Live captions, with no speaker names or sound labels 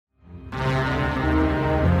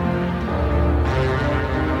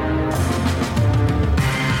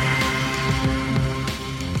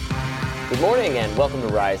morning and welcome to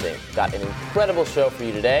Rising. Got an incredible show for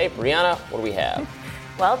you today. Brianna, what do we have?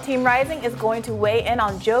 Well, Team Rising is going to weigh in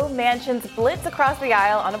on Joe Manchin's blitz across the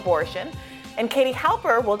aisle on abortion. And Katie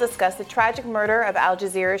Halper will discuss the tragic murder of Al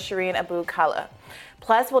Jazeera's Shireen Abu Akleh.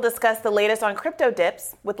 Plus, we'll discuss the latest on crypto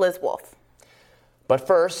dips with Liz Wolfe. But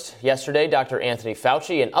first, yesterday, Dr. Anthony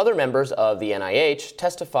Fauci and other members of the NIH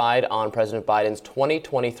testified on President Biden's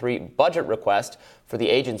 2023 budget request for the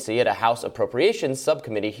agency at a House Appropriations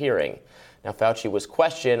Subcommittee hearing. Now, Fauci was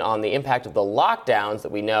questioned on the impact of the lockdowns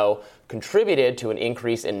that we know contributed to an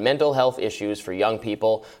increase in mental health issues for young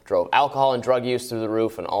people, drove alcohol and drug use through the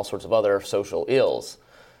roof, and all sorts of other social ills.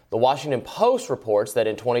 The Washington Post reports that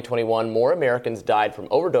in 2021, more Americans died from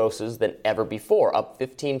overdoses than ever before, up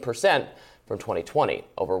 15% from 2020.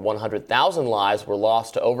 Over 100,000 lives were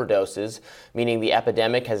lost to overdoses, meaning the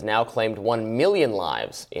epidemic has now claimed 1 million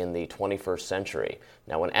lives in the 21st century.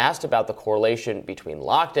 Now, when asked about the correlation between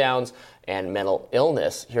lockdowns and mental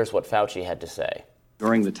illness, here's what Fauci had to say.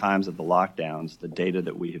 During the times of the lockdowns, the data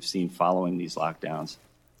that we have seen following these lockdowns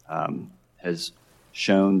has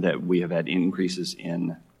shown that we have had increases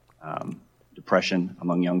in depression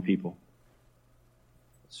among young people.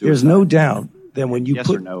 Suicide. There's no doubt that when you yes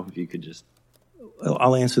or no, if you could just...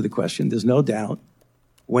 I'll answer the question. There's no doubt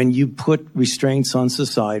when you put restraints on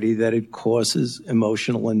society that it causes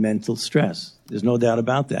emotional and mental stress. There's no doubt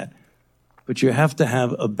about that. But you have to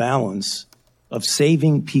have a balance of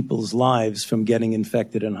saving people's lives from getting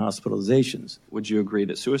infected and hospitalizations. Would you agree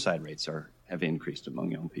that suicide rates have increased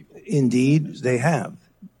among young people? Indeed, they have.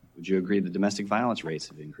 Would you agree that domestic violence rates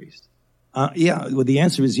have increased? Yeah, well, the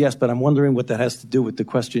answer is yes, but I'm wondering what that has to do with the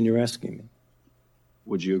question you're asking me.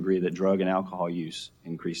 Would you agree that drug and alcohol use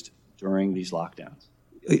increased during these lockdowns?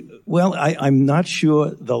 Well, I'm not sure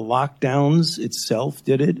the lockdowns itself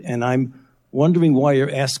did it, and I'm wondering why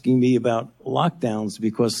you're asking me about lockdowns,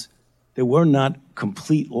 because there were not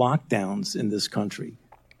complete lockdowns in this country.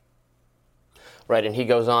 Right, and he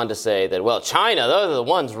goes on to say that, well, China, they're the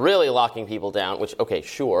ones really locking people down, which, okay,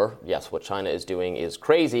 sure, yes, what China is doing is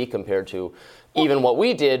crazy compared to even what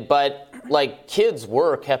we did, but, like, kids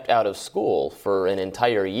were kept out of school for an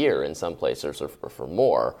entire year in some places or for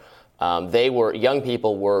more. Young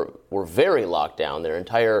people were very locked down. Their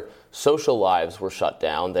entire social lives were shut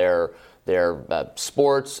down. Their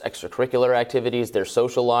sports, extracurricular activities, their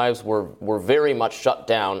social lives were very much shut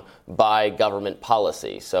down by government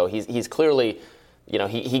policy. So he's clearly,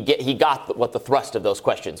 he got what the thrust of those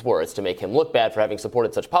questions were. It's to make him look bad for having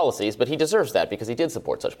supported such policies, but he deserves that because he did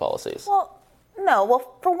support such policies. Well,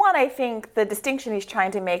 for one, I think the distinction he's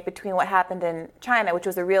trying to make between what happened in China, which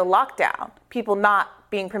was a real lockdown, people not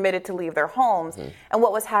being permitted to leave their homes, and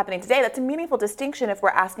what was happening today, that's a meaningful distinction if we're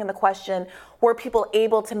asking the question, were people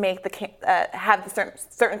able to make have a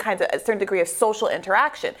certain degree of social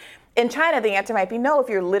interaction? In China, the answer might be no if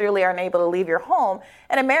you're literally unable to leave your home.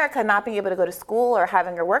 In America, not being able to go to school or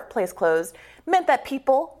having your workplace closed meant that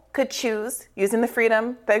people could choose, using the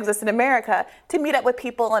freedom that exists in America, to meet up with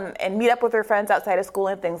people and meet up with their friends outside of school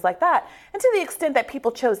and things like that. And to the extent that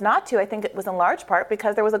people chose not to, I think it was in large part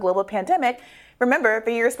because there was a global pandemic. Remember,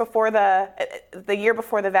 the year before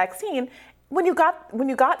the vaccine, when you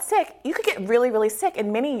got sick, you could get really, really sick,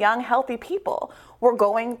 and many young, healthy people were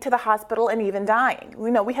going to the hospital and even dying.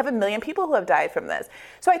 We have 1 million people who have died from this.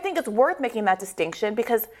 So I think it's worth making that distinction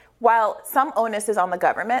because while some onus is on the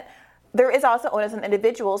government, there is also onus on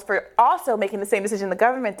individuals for also making the same decision the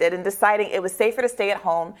government did and deciding it was safer to stay at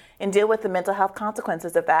home and deal with the mental health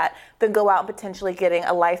consequences of that than go out and potentially getting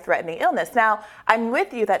a life-threatening illness. Now, I'm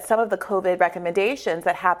with you that some of the COVID recommendations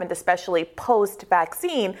that happened, especially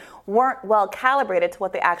post-vaccine, weren't well calibrated to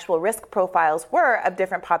what the actual risk profiles were of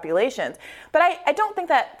different populations. But I don't think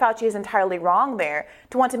that Fauci is entirely wrong there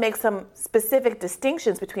to want to make some specific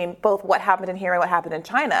distinctions between both what happened in here and what happened in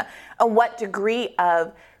China and what degree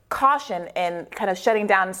of caution and kind of shutting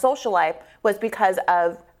down social life was because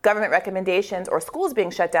of government recommendations or schools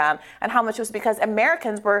being shut down, and how much was because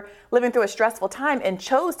Americans were living through a stressful time and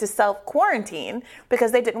chose to self-quarantine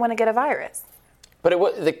because they didn't want to get a virus. But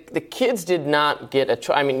the kids did not get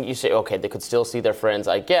you say, okay, they could still see their friends,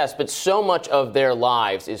 I guess, but so much of their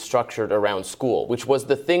lives is structured around school, which was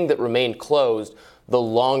the thing that remained closed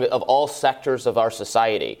of all sectors of our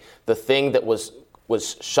society. The thing that was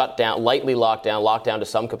shut down, lightly locked down to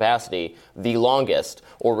some capacity, the longest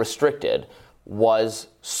or restricted, was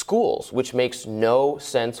schools, which makes no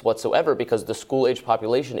sense whatsoever because the school-age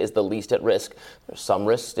population is the least at risk. There's some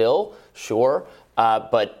risk still, sure,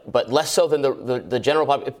 but less so than the general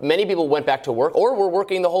population. Many people went back to work or were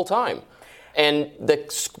working the whole time.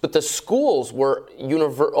 But the schools were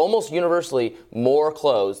almost universally more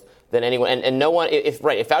closed than anyone. And no one, if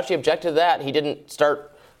Fauci objected to that, he didn't start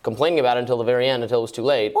complaining about it until the very end, until it was too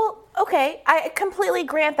late. Well, okay, I completely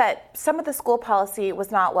grant that some of the school policy was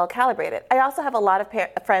not well calibrated. I also have a lot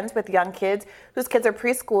of friends with young kids whose kids are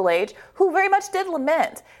preschool age who very much did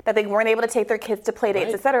lament that they weren't able to take their kids to play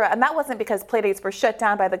dates, et cetera. And that wasn't because play dates were shut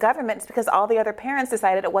down by the government. It's because all the other parents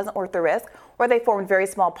decided it wasn't worth the risk, or they formed very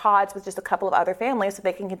small pods with just a couple of other families so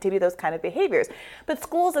they can continue those kind of behaviors. But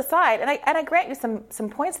schools aside, and I grant you some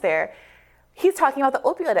points there, he's talking about the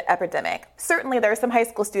opioid epidemic. Certainly, there are some high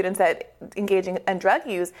school students that engaging in drug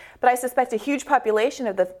use, but I suspect a huge population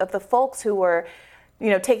of the folks who were,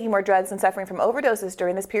 taking more drugs and suffering from overdoses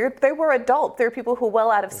during this period, they were adults. There are people who are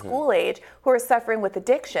well out of school age who are suffering with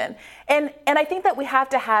addiction, and I think that we have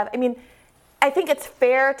to have. I think it's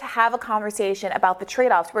fair to have a conversation about the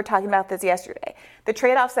trade-offs. We were talking about this yesterday. The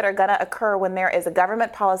trade-offs that are going to occur when there is a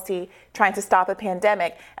government policy trying to stop a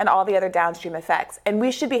pandemic and all the other downstream effects. And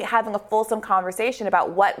we should be having a fulsome conversation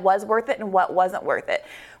about what was worth it and what wasn't worth it.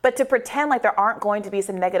 But to pretend like there aren't going to be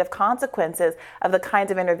some negative consequences of the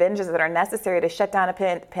kinds of interventions that are necessary to shut down a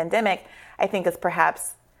pandemic, I think is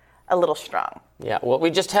perhaps a little strong. Yeah, well,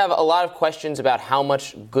 we just have a lot of questions about how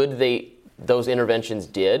much good those interventions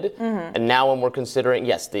did, and now when we're considering,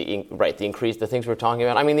 the increase, the things we're talking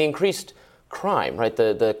about. The increased crime, right?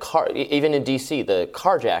 The car, even in D.C., the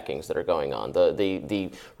carjackings that are going on,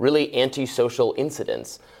 the really antisocial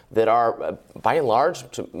incidents that are, by and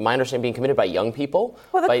large, to my understanding, being committed by young people.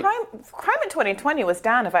 Well, the crime in 2020 was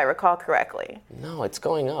down, if I recall correctly. No, it's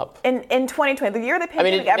going up. In 2020, the year of the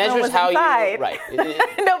pandemic, it everyone was inside. Right.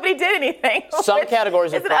 Nobody did anything. Some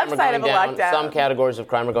categories of crime are going down. Lockdown. Some categories of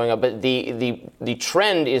crime are going up, but the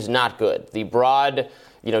trend is not good. The broad,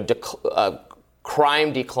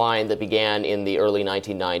 crime decline that began in the early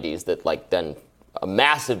 1990s, then a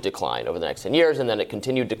massive decline over the next 10 years, and then a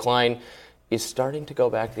continued decline, is starting to go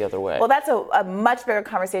back the other way. Well, that's a much bigger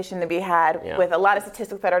conversation to be had with a lot of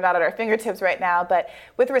statistics that are not at our fingertips right now. But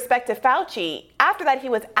with respect to Fauci, after that he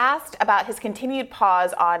was asked about his continued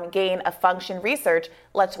pause on gain-of-function research.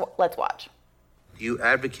 Let's watch. Do you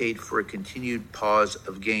advocate for a continued pause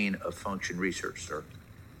of gain-of-function research, sir?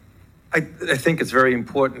 I think it's very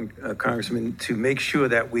important, Congressman, to make sure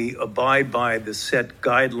that we abide by the set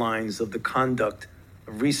guidelines of the conduct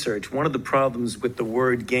of research. One of the problems with the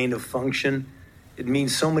word gain of function, it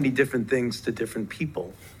means so many different things to different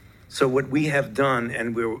people. So what we have done,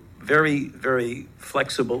 and we're very, very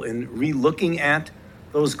flexible in re-looking at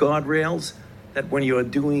those guardrails, that when you're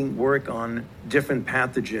doing work on different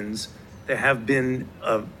pathogens, there have been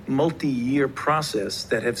a multi-year process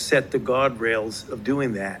that have set the guardrails of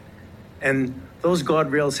doing that. And those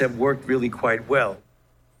guardrails have worked really quite well.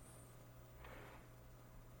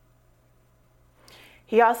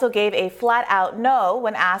 He also gave a flat-out no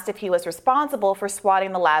when asked if he was responsible for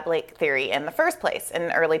swatting the lab leak theory in the first place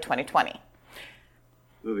in early 2020.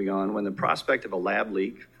 Moving on, when the prospect of a lab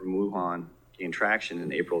leak from Wuhan gained traction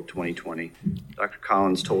in April of 2020, Dr.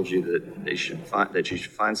 Collins told you that you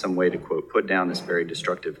should find some way to, quote, put down this very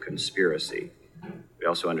destructive conspiracy. We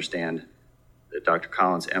also understand that Dr.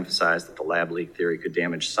 Collins emphasized that the lab leak theory could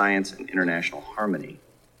damage science and international harmony.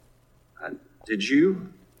 Did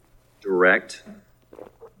you direct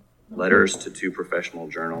letters to two professional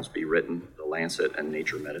journals be written, The Lancet and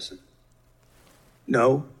Nature Medicine?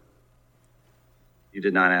 No. You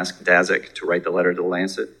did not ask Daszak to write the letter to The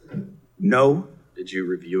Lancet? No. Did you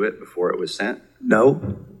review it before it was sent?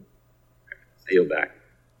 No. I yield back.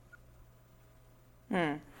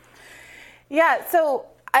 Yeah, so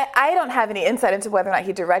I don't have any insight into whether or not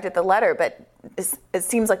he directed the letter, but it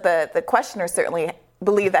seems like the questioner certainly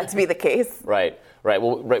believed that to be the case. Right.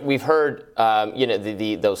 Well, we've heard,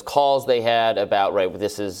 those calls they had about,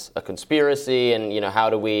 this is a conspiracy, and how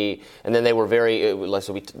do we? And then they were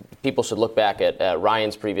people should look back at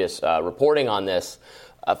Ryan's previous reporting on this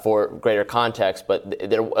for greater context. But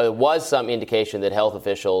there was some indication that health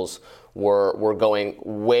officials were going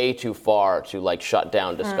way too far to shut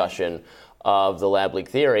down discussion of the lab leak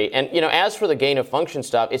theory. And, as for the gain of function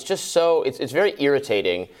stuff, it's just it's very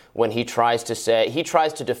irritating when he tries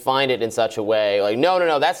to define it in such a way,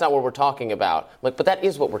 no, that's not what we're talking about. But that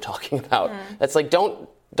is what we're talking about. That's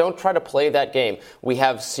don't try to play that game. We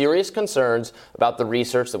have serious concerns about the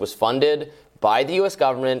research that was funded by the U.S.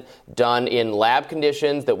 government, done in lab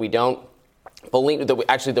conditions that we don't believe,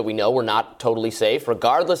 that we know were not totally safe,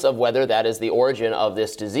 regardless of whether that is the origin of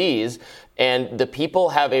this disease. And the people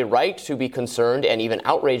have a right to be concerned and even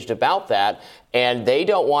outraged about that. And they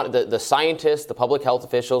don't want, the scientists, the public health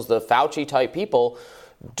officials, the Fauci-type people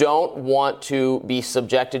don't want to be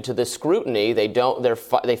subjected to this scrutiny.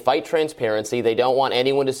 They fight transparency. They don't want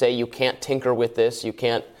anyone to say you can't tinker with this, you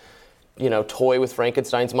can't toy with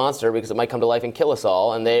Frankenstein's monster because it might come to life and kill us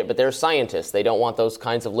all. But they're scientists. They don't want those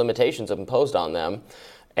kinds of limitations imposed on them.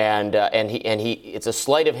 And it's a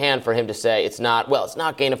sleight of hand for him to say it's not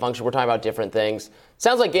gain of function. We're talking about different things.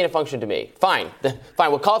 Sounds like gain of function to me. Fine.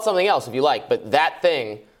 We'll call it something else if you like. But that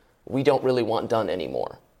thing we don't really want done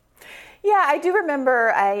anymore. Yeah, I do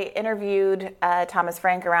remember I interviewed Thomas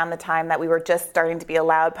Frank around the time that we were just starting to be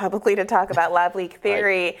allowed publicly to talk about lab leak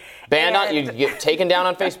theory. Right. Banned on, you get taken down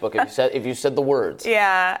on Facebook if you said the words.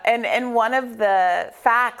 Yeah, and one of the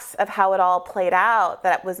facts of how it all played out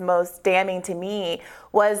that was most damning to me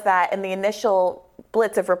was that in the initial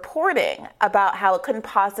blitz of reporting about how it couldn't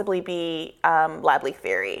possibly be lab leak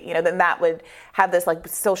theory, then that would have this like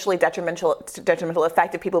socially detrimental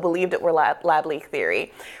effect if people believed it were lab leak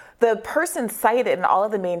theory. The person cited in all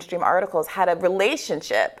of the mainstream articles had a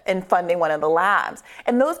relationship in funding one of the labs.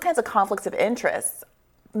 And those kinds of conflicts of interest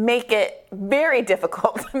make it very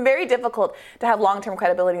difficult to have long-term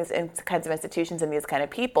credibility in kinds of institutions and these kind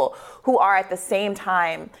of people who are at the same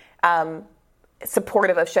time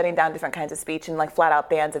supportive of shutting down different kinds of speech and like flat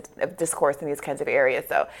out bans of discourse in these kinds of areas.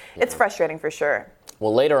 So it's frustrating for sure.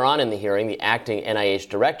 Well, later on in the hearing, the acting NIH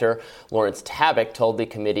director, Lawrence Tabak, told the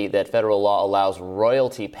committee that federal law allows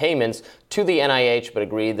royalty payments to the NIH, but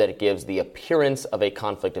agreed that it gives the appearance of a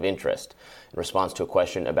conflict of interest in response to a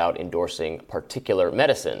question about endorsing particular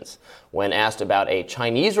medicines. When asked about a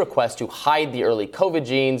Chinese request to hide the early COVID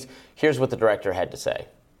genes, here's what the director had to say.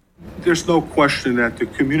 There's no question that the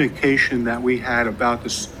communication that we had about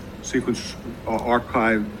this sequence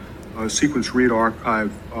archive, sequence read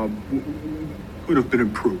archive, could have been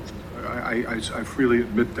improved. I freely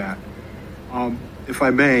admit that. If I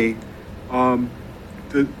may,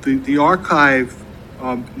 the archive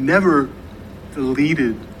never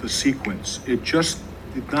deleted the sequence. It just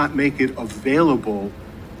did not make it available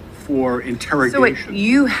for interrogation. So wait,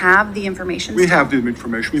 you have the information? We have the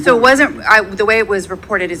information. So it wasn't, the way it was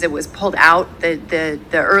reported is it was pulled out, the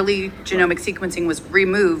early genomic sequencing was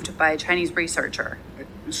removed by a Chinese researcher.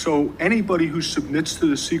 So anybody who submits to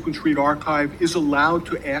the sequence read archive is allowed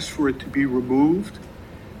to ask for it to be removed,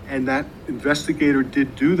 and that investigator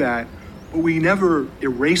did do that, but we never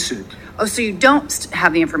erase it. Oh, so you don't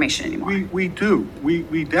have the information anymore? We do.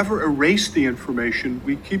 We never erase the information.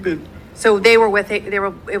 We keep it. So they were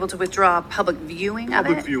able to withdraw public viewing of it?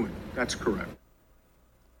 Public viewing, that's correct.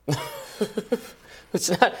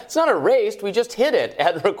 It's not erased. We just hid it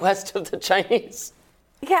at request of the Chinese.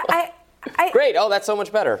 Yeah, Great. Oh, that's so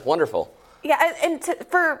much better. Wonderful. Yeah, and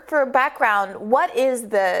for background, what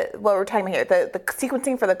we're talking about here? The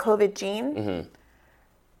sequencing for the COVID gene? Mm-hmm.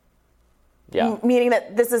 Yeah. Meaning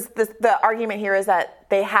that the argument here is that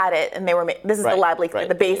they had it and this is the lab leak,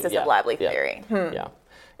 the basis of lab leak theory. Yeah.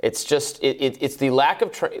 It's just it's the lack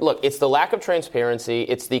of it's the lack of transparency.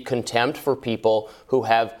 It's the contempt for people who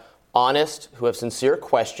have sincere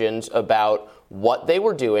questions about what they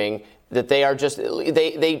were doing. That they are just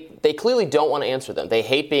they clearly don't want to answer them. They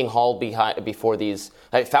hate being hauled before these.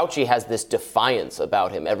 Fauci has this defiance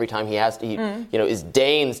about him every time he is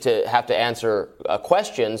deigns to have to answer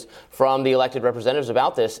questions from the elected representatives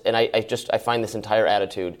about this. And I find this entire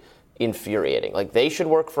attitude infuriating. Like, they should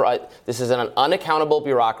work for this is an unaccountable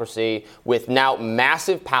bureaucracy with now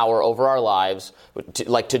massive power over our lives,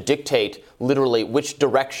 to dictate literally which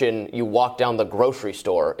direction you walk down the grocery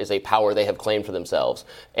store is a power they have claimed for themselves.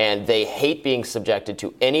 And they hate being subjected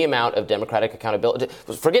to any amount of democratic accountability.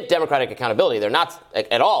 Forget democratic accountability. They're not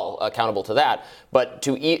at all accountable to that. But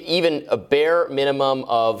to even a bare minimum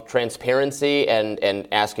of transparency and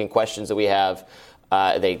asking questions that we have,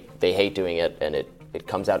 they hate doing it, and it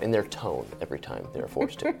comes out in their tone every time they're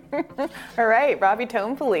forced to. All right, Robbie,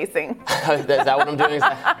 tone policing. Is that what I'm doing? Is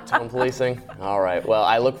that tone policing? All right. Well,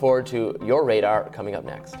 I look forward to your radar coming up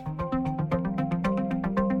next.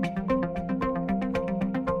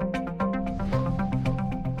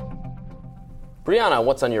 Brianna,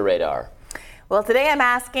 what's on your radar? Well, today I'm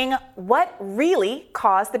asking, what really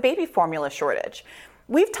caused the baby formula shortage?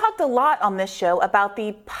 We've talked a lot on this show about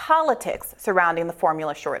the politics surrounding the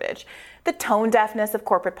formula shortage, the tone deafness of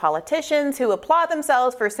corporate politicians who applaud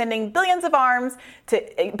themselves for sending billions in arms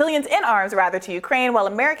to Ukraine, while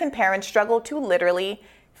American parents struggle to literally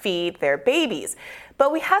feed their babies.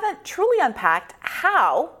 But we haven't truly unpacked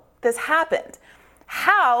how this happened.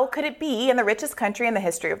 How could it be in the richest country in the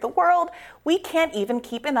history of the world, we can't even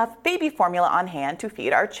keep enough baby formula on hand to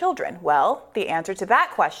feed our children? Well, the answer to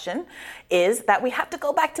that question is that we have to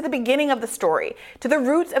go back to the beginning of the story, to the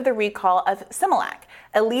roots of the recall of Similac,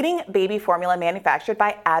 a leading baby formula manufactured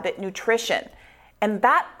by Abbott Nutrition. And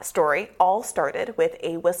that story all started with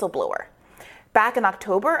a whistleblower. Back in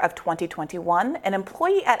October of 2021, an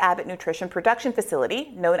employee at Abbott Nutrition production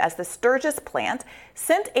facility, known as the Sturgis plant,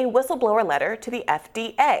 sent a whistleblower letter to the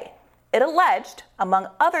FDA. It alleged, among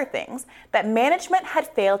other things, that management had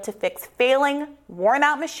failed to fix failing,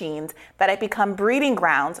 worn-out machines that had become breeding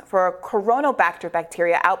grounds for a Coronobacter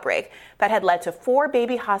bacteria outbreak that had led to 4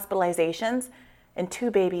 baby hospitalizations and 2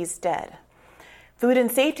 babies dead. Food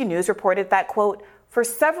and Safety News reported that, quote, for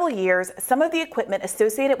several years, some of the equipment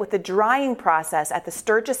associated with the drying process at the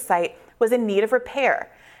Sturgis site was in need of repair.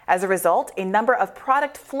 As a result, a number of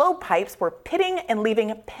product flow pipes were pitting and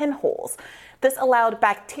leaving pinholes. This allowed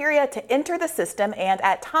bacteria to enter the system and,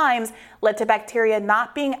 at times, led to bacteria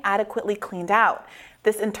not being adequately cleaned out.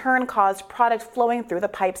 This, in turn, caused product flowing through the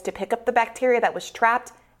pipes to pick up the bacteria that was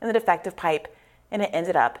trapped in the defective pipe, and it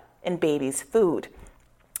ended up in babies' food.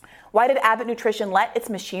 Why did Abbott Nutrition let its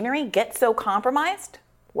machinery get so compromised?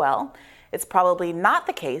 Well, it's probably not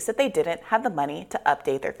the case that they didn't have the money to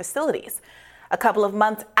update their facilities. A couple of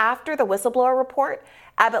months after the whistleblower report,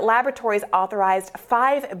 Abbott Laboratories authorized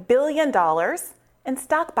 $5 billion in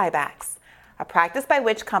stock buybacks, a practice by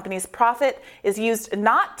which companies' profit is used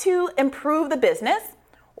not to improve the business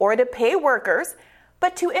or to pay workers,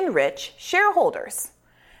 but to enrich shareholders.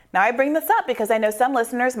 Now, I bring this up because I know some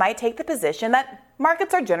listeners might take the position that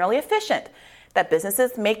markets are generally efficient, that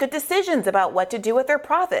businesses make good decisions about what to do with their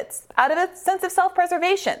profits out of a sense of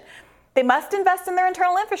self-preservation. They must invest in their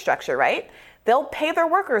internal infrastructure, right? They'll pay their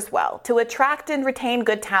workers well to attract and retain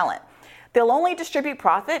good talent. They'll only distribute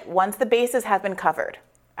profit once the bases have been covered.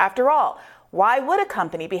 After all, why would a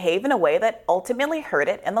company behave in a way that ultimately hurt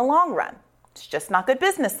it in the long run? It's just not good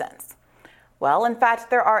business sense. Well, in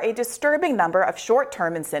fact, there are a disturbing number of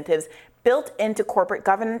short-term incentives built into corporate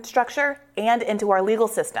governance structure and into our legal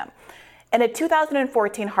system. In a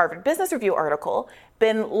 2014 Harvard Business Review article,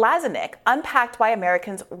 Ben Lazanik unpacked why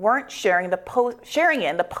Americans weren't sharing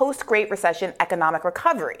in the post-Great Recession economic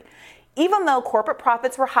recovery. Even though corporate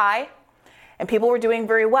profits were high and people were doing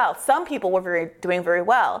very well, some people were doing very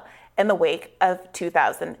well in the wake of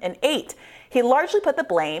 2008. He largely put the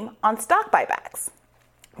blame on stock buybacks.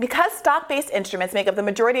 Because stock-based instruments make up the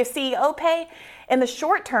majority of CEO pay, in the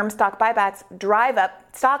short term, stock buybacks drive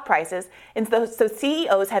up stock prices, and so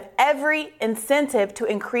CEOs have every incentive to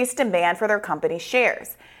increase demand for their company's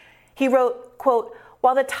shares. He wrote, quote,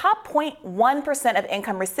 while the top 0.1% of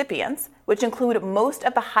income recipients, which include most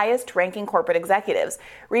of the highest-ranking corporate executives,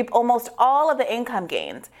 reap almost all of the income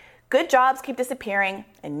gains, good jobs keep disappearing,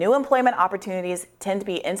 and new employment opportunities tend to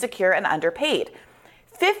be insecure and underpaid.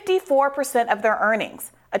 54% of their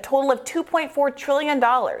earnings, a total of $2.4 trillion,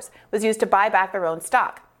 was used to buy back their own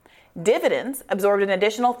stock. Dividends absorbed an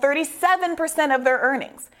additional 37% of their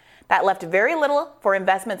earnings. That left very little for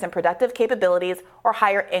investments in productive capabilities or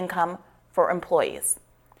higher income for employees.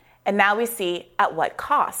 And now we see at what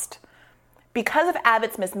cost. Because of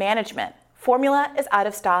Abbott's mismanagement, formula is out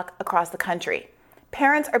of stock across the country.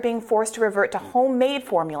 Parents are being forced to revert to homemade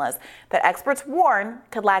formulas that experts warn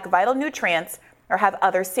could lack vital nutrients or have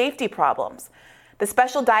other safety problems. The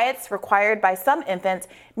special diets required by some infants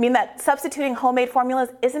mean that substituting homemade formulas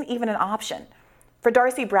isn't even an option. For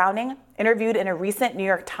Darcy Browning, interviewed in a recent New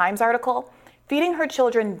York Times article, feeding her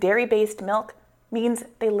children dairy-based milk means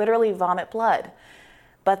they literally vomit blood.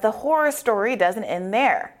 But the horror story doesn't end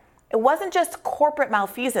there. It wasn't just corporate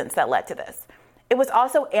malfeasance that led to this. It was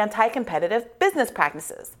also anti-competitive business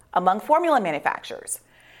practices among formula manufacturers.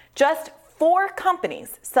 Just 4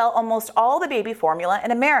 companies sell almost all the baby formula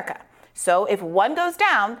in America. So if one goes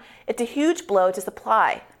down, it's a huge blow to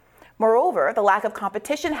supply. Moreover, the lack of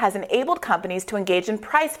competition has enabled companies to engage in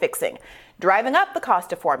price fixing, driving up the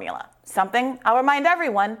cost of formula, something I'll remind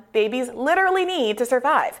everyone babies literally need to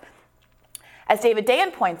survive. As David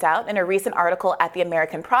Dayan points out in a recent article at the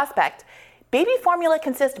American Prospect, baby formula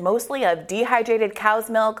consists mostly of dehydrated cow's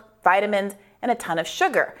milk, vitamins, and a ton of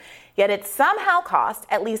sugar. Yet it somehow costs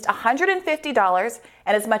at least $150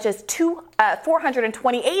 and as much as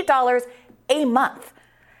 $428 a month.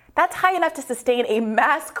 That's high enough to sustain a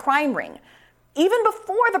mass crime ring, even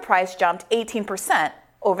before the price jumped 18%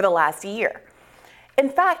 over the last year. In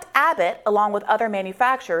fact, Abbott, along with other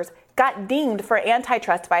manufacturers, got dinged for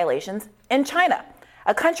antitrust violations in China,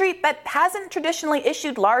 a country that hasn't traditionally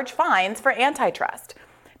issued large fines for antitrust.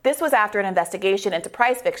 This was after an investigation into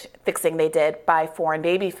price fixing they did by foreign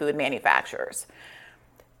baby food manufacturers.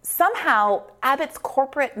 Somehow, Abbott's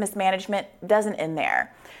corporate mismanagement doesn't end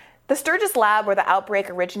there. The Sturgis lab where the outbreak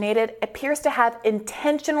originated appears to have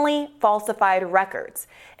intentionally falsified records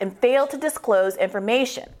and failed to disclose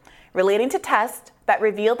information relating to tests that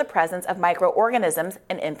revealed the presence of microorganisms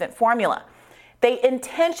in infant formula. They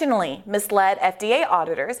intentionally misled FDA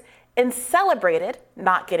auditors and celebrated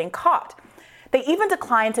not getting caught. They even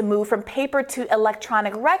declined to move from paper to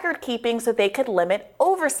electronic record keeping so they could limit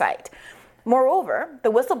oversight. Moreover,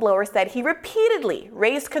 the whistleblower said he repeatedly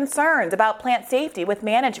raised concerns about plant safety with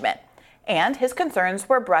management, and his concerns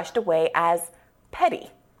were brushed away as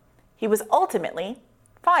petty. He was ultimately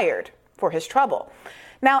fired for his trouble.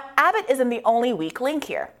 Now, Abbott isn't the only weak link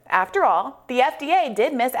here. After all, the FDA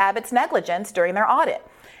did miss Abbott's negligence during their audit,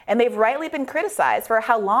 and they've rightly been criticized for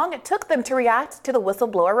how long it took them to react to the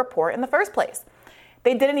whistleblower report in the first place.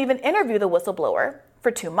 They didn't even interview the whistleblower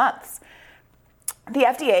for 2 months. The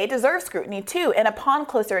FDA deserves scrutiny too, and upon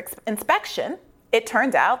closer inspection, it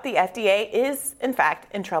turned out the FDA is, in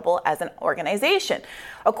fact, in trouble as an organization.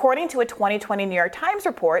 According to a 2020 New York Times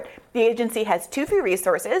report, the agency has too few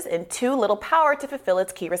resources and too little power to fulfill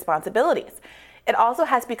its key responsibilities. It also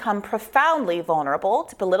has become profoundly vulnerable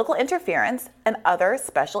to political interference and other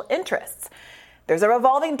special interests. There's a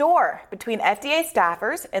revolving door between FDA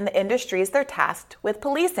staffers and the industries they're tasked with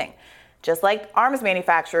policing. Just like arms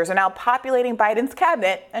manufacturers are now populating Biden's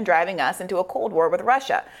cabinet and driving us into a Cold War with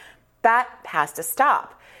Russia. That has to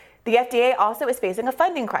stop. The FDA also is facing a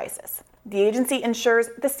funding crisis. The agency ensures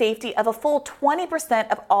the safety of a full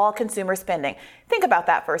 20% of all consumer spending. Think about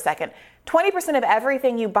that for a second. 20% of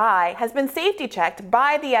everything you buy has been safety checked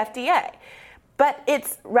by the FDA. But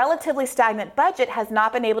its relatively stagnant budget has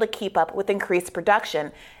not been able to keep up with increased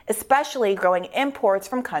production, especially growing imports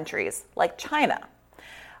from countries like China.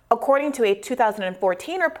 According to a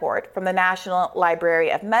 2014 report from the National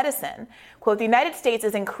Library of Medicine, quote, the United States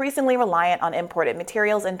is increasingly reliant on imported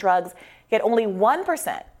materials and drugs, yet only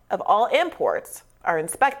 1% of all imports are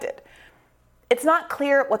inspected. It's not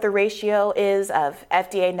clear what the ratio is of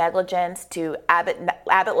FDA negligence to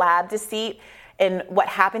Abbott lab deceit and what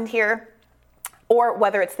happened here, or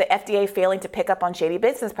whether it's the FDA failing to pick up on shady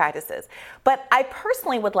business practices. But I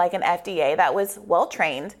personally would like an FDA that was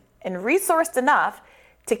well-trained and resourced enough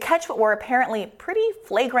to catch what were apparently pretty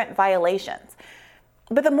flagrant violations.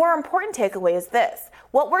 But the more important takeaway is this.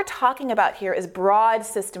 What we're talking about here is broad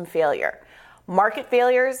system failure. Market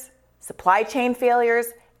failures, supply chain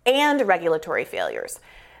failures, and regulatory failures.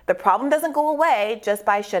 The problem doesn't go away just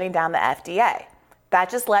by shutting down the FDA. That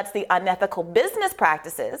just lets the unethical business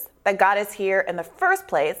practices that got us here in the first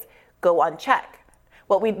place go unchecked.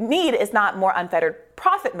 What we need is not more unfettered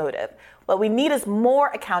profit motive. What we need is more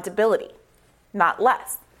accountability, not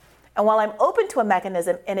less. And while I'm open to a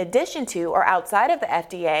mechanism in addition to or outside of the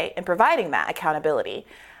FDA in providing that accountability,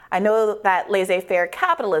 I know that laissez-faire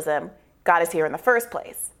capitalism got us here in the first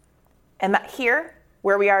place. And that here,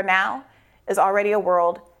 where we are now, is already a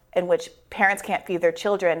world in which parents can't feed their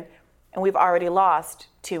children, and we've already lost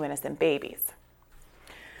 2 innocent babies.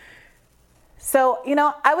 So,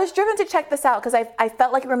 I was driven to check this out because I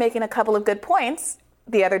felt like you were making a couple of good points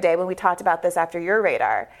the other day when we talked about this after your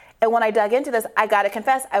radar. And when I dug into this, I got to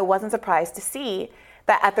confess, I wasn't surprised to see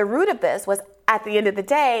that at the root of this was, at the end of the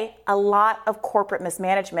day, a lot of corporate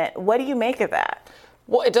mismanagement. What do you make of that?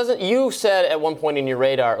 Well, it doesn't. You said at one point in your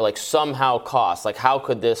radar, somehow cost. How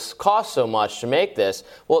could this cost so much to make this?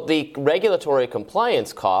 Well, the regulatory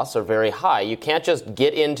compliance costs are very high. You can't just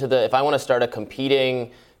get into if I want to start a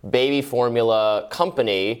competing baby formula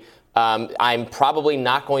company, I'm probably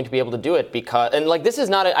not going to be able to do it because, this is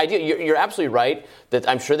not an idea. You're absolutely right that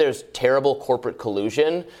I'm sure there's terrible corporate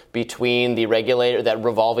collusion between the regulator. That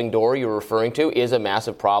revolving door you're referring to is a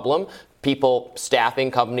massive problem. People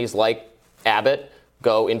staffing companies like Abbott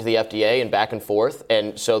go into the FDA and back and forth,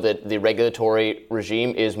 and so that the regulatory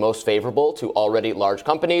regime is most favorable to already large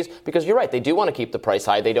companies, because you're right, they do want to keep the price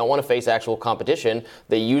high. They don't want to face actual competition.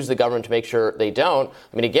 They use the government to make sure they don't.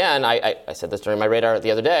 I mean, again, I said this during my radar the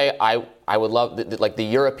other day, I would love, the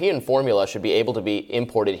European formula should be able to be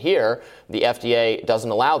imported here. The FDA doesn't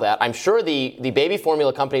allow that. I'm sure the baby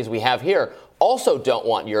formula companies we have here also don't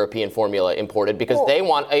want European formula imported because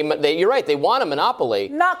you're right, they want a monopoly.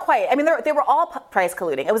 Not quite. I mean, they were all price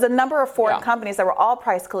colluding. It was a number of foreign companies that were all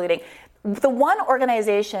price colluding. The one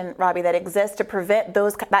organization, Robbie, that exists to prevent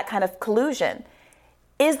that kind of collusion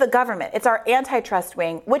is the government. It's our antitrust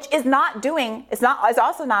wing, which is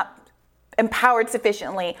also not empowered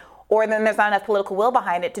sufficiently, or then there's not enough political will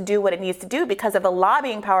behind it to do what it needs to do because of the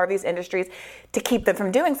lobbying power of these industries to keep them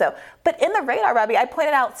from doing so. But in the radar, Robbie, I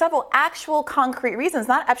pointed out several actual concrete reasons,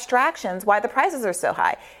 not abstractions, why the prices are so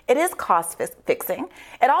high. It is cost fixing.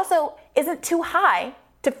 It also isn't too high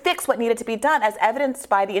to fix what needed to be done, as evidenced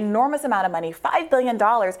by the enormous amount of money, $5 billion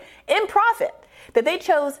in profit, that they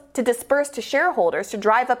chose to disperse to shareholders to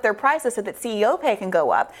drive up their prices so that CEO pay can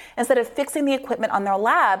go up instead of fixing the equipment on their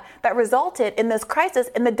lab that resulted in this crisis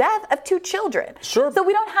in the death of 2 children. Sure. So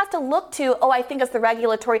we don't have to look to, I think it's the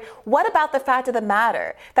regulatory. What about the fact of the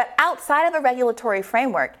matter that outside of a regulatory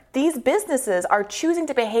framework, these businesses are choosing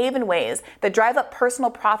to behave in ways that drive up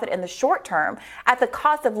personal profit in the short term at the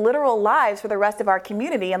cost of literal lives for the rest of our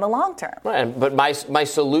community in the long term? Right, but my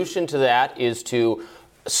solution to that is to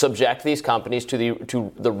subject these companies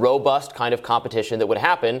to the robust kind of competition that would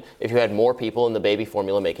happen if you had more people in the baby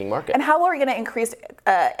formula making market. And how are we going to increase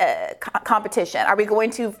competition? Are we going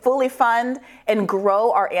to fully fund and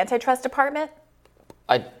grow our antitrust department?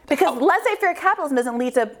 Because laissez-faire capitalism doesn't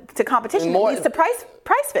lead to competition; it leads to price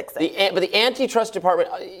fixing. But the antitrust department,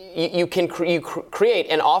 you create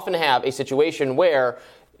and often have a situation where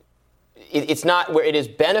it's not where it is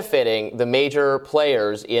benefiting the major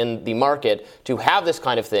players in the market to have this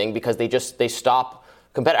kind of thing because they stop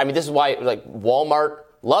competitive. I mean, this is why Walmart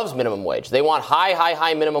loves minimum wage. They want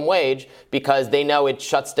high minimum wage because they know it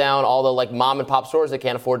shuts down all the mom and pop stores that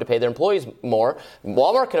can't afford to pay their employees more.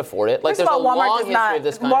 Walmart can afford it. First of all,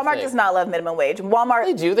 Walmart does not love minimum wage. Walmart,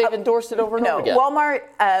 they do. They've endorsed it over and over again. Walmart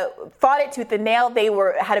fought it tooth and nail. They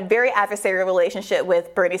had a very adversarial relationship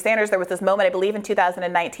with Bernie Sanders. There was this moment, I believe, in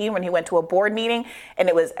 2019 when he went to a board meeting, and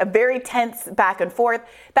it was a very tense back and forth.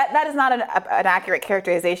 That is not an accurate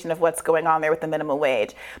characterization of what's going on there with the minimum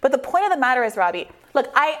wage. But the point of the matter is, Robbie, look,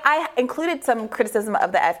 I included some criticism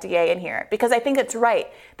of the FDA in here because I think it's right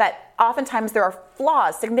that oftentimes there are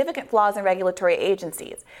flaws, significant flaws in regulatory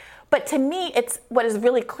agencies. But to me, it's what is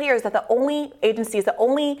really clear is that the only agencies, the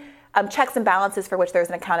only checks and balances for which there's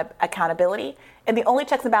an accountability, and the only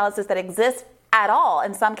checks and balances that exist at all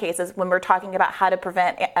in some cases when we're talking about how to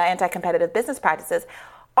prevent anti-competitive business practices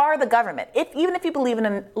are the government. Even if you believe in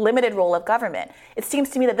a limited role of government, it seems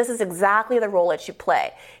to me that this is exactly the role it should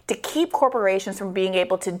play, to keep corporations from being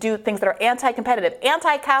able to do things that are anti-competitive,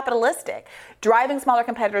 anti-capitalistic, driving smaller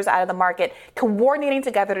competitors out of the market, coordinating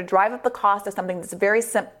together to drive up the cost of something that's very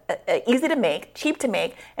easy to make, cheap to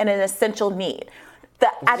make, and an essential need.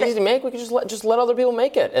 It's easy to make. We can just let other people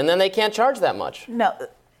make it, and then they can't charge that much. No.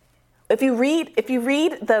 If you read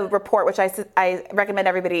the report, which I recommend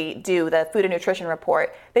everybody do, the Food and Nutrition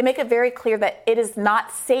Report, they make it very clear that it is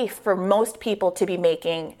not safe for most people to be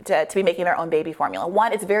making their own baby formula.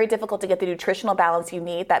 One, it's very difficult to get the nutritional balance you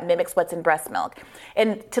need that mimics what's in breast milk.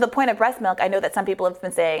 And to the point of breast milk, I know that some people have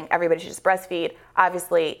been saying everybody should just breastfeed.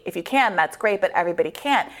 Obviously, if you can, that's great, but everybody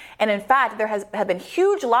can't. And in fact, there have been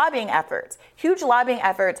huge lobbying efforts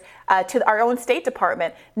to our own State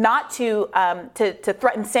Department not to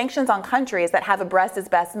threaten sanctions on countries that have a breast is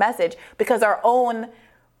best message because our own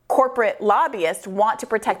corporate lobbyists want to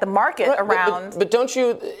protect the market around. But don't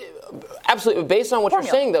you, absolutely, based on what you're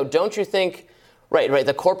saying though, don't you think, right,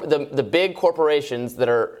 the big corporations that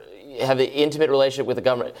have an intimate relationship with the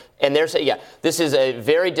government, and they're saying, this is a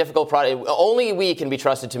very difficult product. Only we can be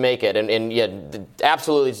trusted to make it, and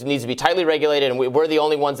absolutely, it needs to be tightly regulated, and we're the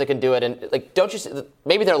only ones that can do it. And don't you?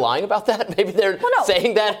 Maybe they're lying about that. Maybe they're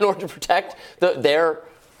saying that in order to protect their.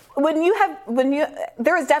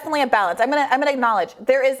 There is definitely a balance. I'm gonna acknowledge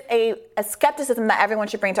there is a skepticism that everyone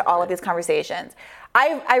should bring to all of these conversations.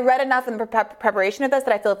 I read enough in the preparation of this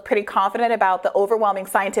that I feel pretty confident about the overwhelming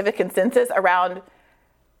scientific consensus around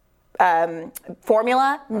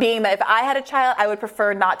formula, being that if I had a child, I would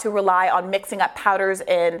prefer not to rely on mixing up powders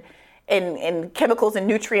and chemicals and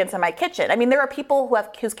nutrients in my kitchen. I mean, there are people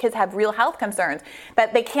whose kids have real health concerns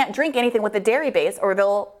that they can't drink anything with a dairy base or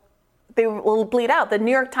they will bleed out. The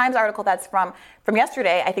New York Times article that's from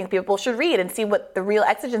yesterday, I think people should read and see what the real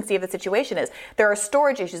exigency of the situation is. There are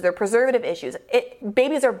storage issues, there are preservative issues.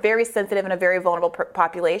 Babies are very sensitive in a very vulnerable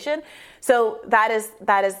population, so that is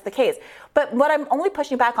the case. But what I'm only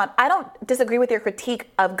pushing back on, I don't disagree with your critique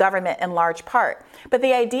of government in large part, but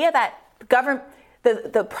the idea that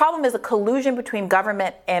the problem is a collusion between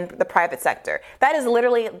government and the private sector. That is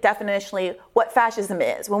literally, definitionally, what fascism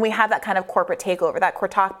is, when we have that kind of corporate takeover, that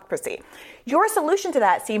courtocracy. Your solution to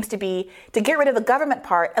that seems to be to get rid of the government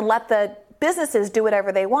part and let the businesses do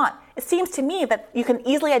whatever they want. It seems to me that you can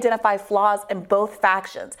easily identify flaws in both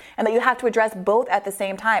factions and that you have to address both at the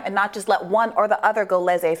same time and not just let one or the other go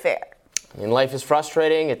laissez-faire. I mean, life is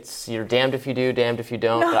frustrating. You're damned if you do, damned if you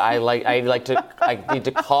don't. No. But I need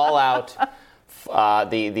to call out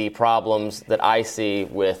the problems that I see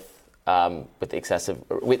with the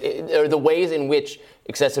ways in which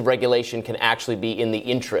excessive regulation can actually be in the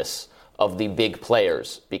interests of the big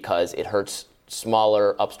players because it hurts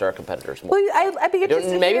smaller upstart competitors more. Well, I'd be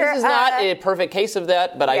interested to maybe hear, this is not a perfect case of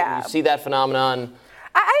that, but you see that phenomenon.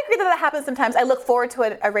 I agree that happens sometimes. I look forward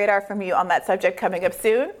to a radar from you on that subject coming up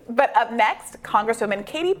soon. But up next, Congresswoman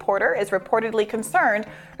Katie Porter is reportedly concerned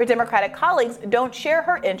her Democratic colleagues don't share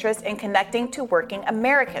her interest in connecting to working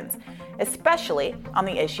Americans, especially on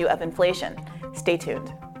the issue of inflation. Stay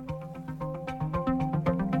tuned.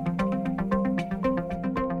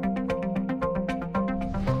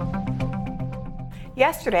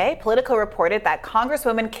 Yesterday, Politico reported that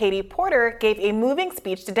Congresswoman Katie Porter gave a moving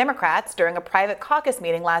speech to Democrats during a private caucus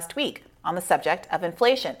meeting last week on the subject of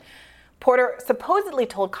inflation. Porter supposedly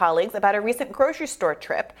told colleagues about a recent grocery store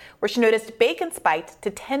trip where she noticed bacon spiked to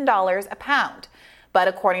 $10 a pound. But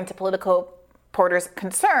according to Politico, Porter's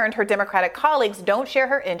concerned her Democratic colleagues don't share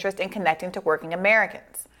her interest in connecting to working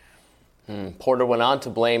Americans. Porter went on to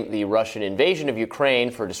blame the Russian invasion of Ukraine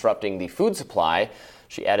for disrupting the food supply.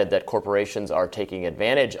 She added that corporations are taking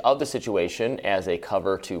advantage of the situation as a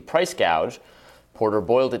cover to price gouge. Porter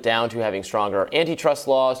boiled it down to having stronger antitrust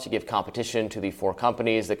laws to give competition to the 4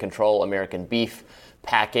 companies that control American beef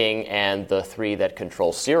packing and the 3 that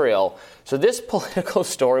control cereal. So this Politico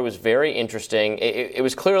story was very interesting. It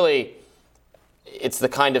was clearly, it's the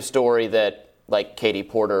kind of story that like Katie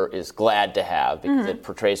Porter is glad to have because it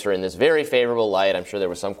portrays her in this very favorable light. I'm sure there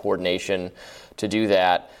was some coordination to do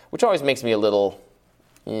that, which always makes me a little...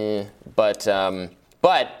 So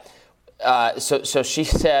she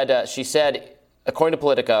said, according to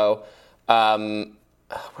Politico,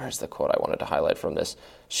 where's the quote I wanted to highlight from this?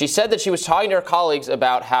 She said that she was talking to her colleagues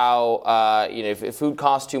about how, if food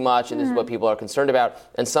costs too much and this is what people are concerned about.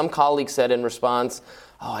 And some colleagues said in response,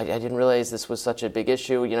 I didn't realize this was such a big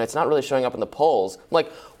issue. It's not really showing up in the polls. I'm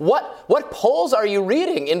like, what polls are you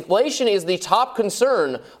reading? Inflation is the top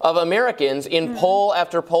concern of Americans in poll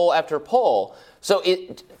after poll after poll. So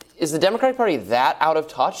is the Democratic Party that out of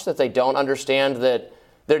touch that they don't understand that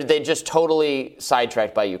they just totally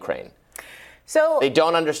sidetracked by Ukraine? So they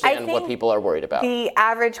don't understand what people are worried about. The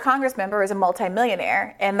average Congress member is a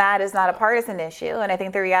multimillionaire, and that is not a partisan issue. And I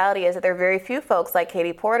think the reality is that there are very few folks like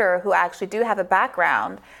Katie Porter who actually do have a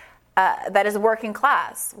background that is working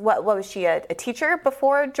class. What was she, a teacher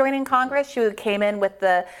before joining Congress? She came in with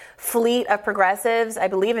the fleet of progressives, I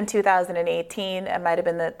believe in 2018. It might have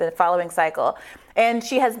been the following cycle. And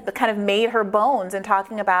she has kind of made her bones in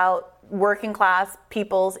talking about working class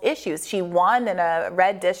people's issues. She won in a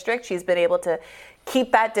red district. She's been able to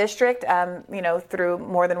keep that district, through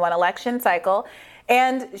more than one election cycle.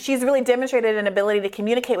 And she's really demonstrated an ability to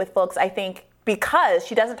communicate with folks, I think, because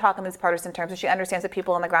she doesn't talk in these partisan terms and she understands what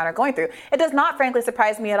people on the ground are going through. It does not, frankly,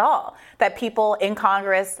 surprise me at all that people in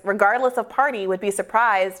Congress, regardless of party, would be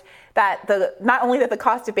surprised that not only that the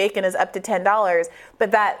cost of bacon is up to $10,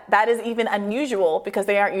 but that is even unusual because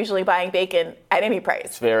they aren't usually buying bacon at any price.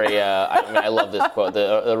 It's very, I love this quote,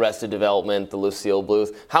 the Arrested Development, the Lucille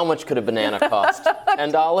Bluth. How much could a banana cost?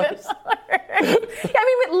 $10?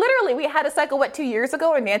 Literally, we had a cycle, 2 years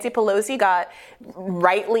ago, where Nancy Pelosi got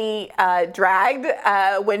rightly dragged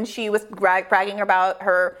when she was bragging about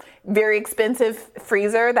her very expensive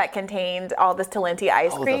freezer that contained all this Talenti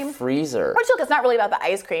ice cream. The freezer. Which, look, it's not really about the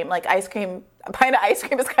ice cream. Like, ice cream, a pint of ice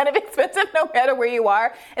cream is kind of expensive no matter where you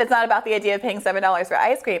are. It's not about the idea of paying $7 for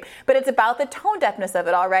ice cream, but it's about the tone deafness of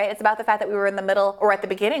it all, right? It's about the fact that we were in the middle, or at the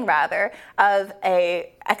beginning, rather, of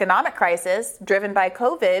a economic crisis driven by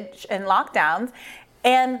COVID and lockdowns.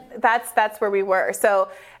 And that's where we were. So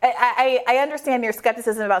I understand your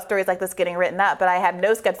skepticism about stories like this getting written up, but I have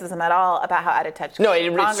no skepticism at all about how out of touch. No,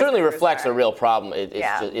 it certainly reflects a real problem.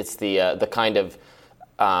 It's the kind of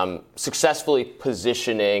successfully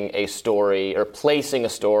positioning a story or placing a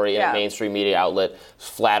story in a mainstream media outlet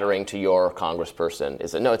flattering to your congressperson.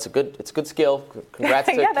 It's a good skill. Congrats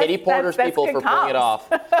to Katie Porter's people for pulling it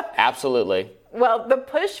off. Absolutely. Well, the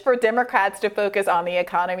push for Democrats to focus on the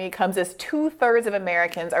economy comes as 2/3 of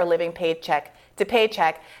Americans are living paycheck to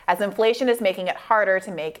paycheck as inflation is making it harder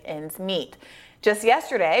to make ends meet. Just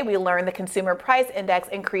yesterday, we learned the Consumer Price Index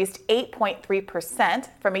increased 8.3%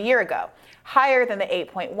 from a year ago, higher than the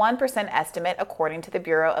 8.1% estimate according to the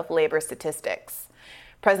Bureau of Labor Statistics.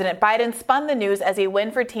 President Biden spun the news as a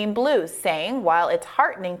win for Team Blue, saying, while it's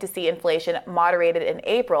heartening to see inflation moderated in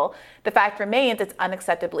April, the fact remains it's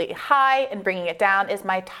unacceptably high, and bringing it down is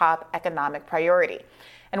my top economic priority.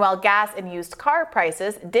 And while gas and used car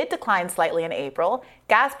prices did decline slightly in April,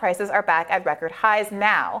 gas prices are back at record highs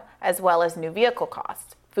now, as well as new vehicle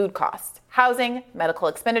costs, food costs, housing, medical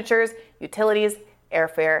expenditures, utilities,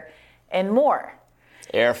 airfare, and more.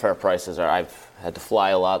 Airfare prices I've had to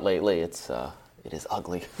fly a lot lately. It is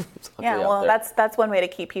ugly. That's one way to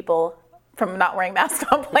keep people from not wearing masks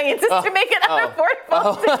on planes is to make it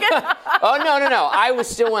unaffordable to get on. No. I was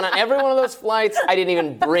still on every one of those flights. I didn't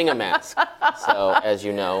even bring a mask. So, as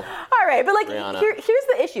you know. All right, but here's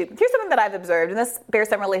the issue. Here's something that I've observed, and this bears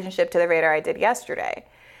some relationship to the radar I did yesterday.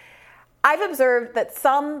 I've observed that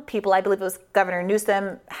some people, I believe it was Governor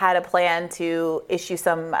Newsom, had a plan to issue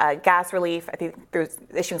some gas relief. I think there was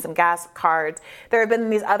issuing some gas cards. There have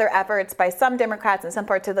been these other efforts by some Democrats in some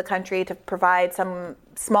parts of the country to provide some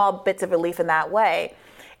small bits of relief in that way.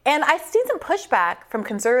 And I've seen some pushback from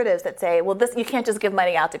conservatives that say, well, you can't just give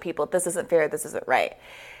money out to people. This isn't fair. This isn't right.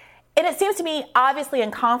 And it seems to me obviously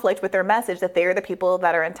in conflict with their message that they are the people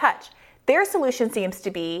that are in touch. Their solution seems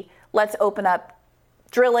to be, let's open up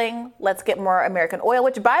drilling, let's get more American oil,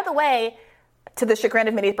 which, by the way, to the chagrin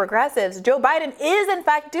of many progressives, Joe Biden is in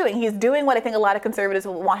fact doing. He's doing what I think a lot of conservatives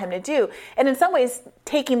will want him to do, and in some ways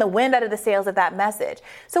taking the wind out of the sails of that message.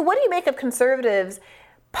 So what do you make of conservatives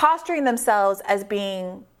posturing themselves as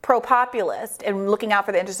being pro-populist and looking out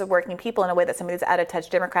for the interests of working people in a way that some of these out-of-touch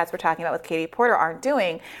Democrats we're talking about with Katie Porter aren't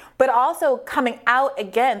doing, but also coming out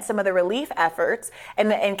against some of the relief efforts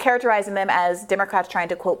and characterizing them as Democrats trying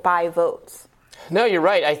to, quote, buy votes? No, you're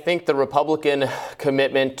right. I think the Republican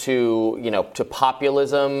commitment to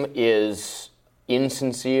populism is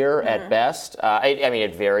insincere at best. I mean,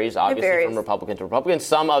 it varies, obviously, from Republican to Republican.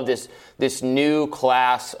 Some of this new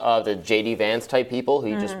class of the J.D. Vance type people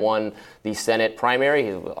who just won the Senate primary,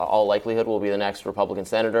 he, all likelihood, will be the next Republican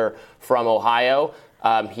senator from Ohio.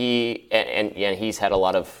 He's had a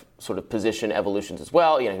lot of sort of position evolutions as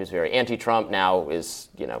well. He was very anti-Trump, now is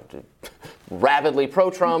rabidly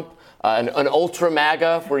pro-Trump. An ultra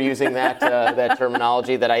MAGA, if we're using that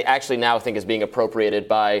terminology, that I actually now think is being appropriated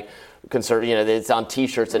by conservative. It's on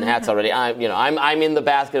T-shirts and hats already. I'm in the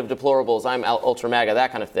basket of deplorables. I'm ultra MAGA,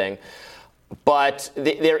 that kind of thing. But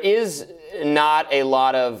there is not a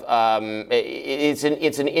lot of. It's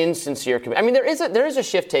an insincere commitment. I mean, there is a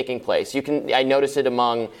shift taking place. I notice it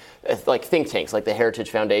among like think tanks, like the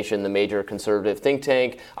Heritage Foundation, the major conservative think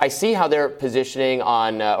tank. I see how their positioning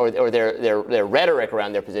on or their rhetoric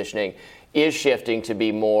around their positioning is shifting to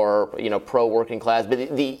be more pro working class.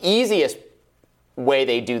 But the easiest way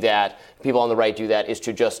they do that, people on the right do that, is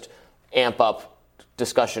to just amp up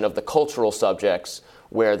discussion of the cultural subjects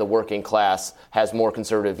where the working class has more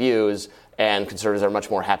conservative views and conservatives are much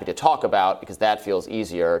more happy to talk about, because that feels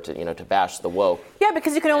easier to bash the woke. Yeah,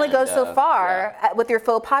 because you can only go so far with your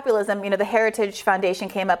faux populism. The Heritage Foundation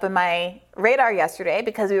came up in my radar yesterday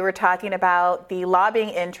because we were talking about the lobbying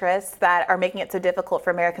interests that are making it so difficult for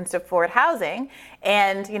Americans to afford housing.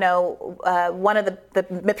 And, one of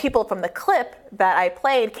the people from the clip that I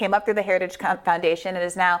played came up through the Heritage Foundation and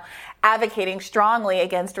is now advocating strongly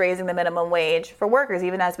against raising the minimum wage for workers,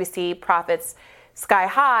 even as we see profits sky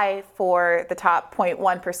high for the top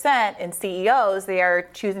 0.1% in CEOs. They are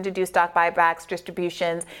choosing to do stock buybacks,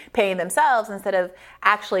 distributions, paying themselves instead of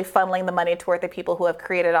actually funneling the money toward the people who have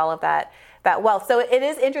created all of that wealth. So it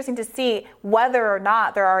is interesting to see whether or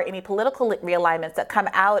not there are any political realignments that come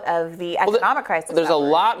out of the economic crisis. There's a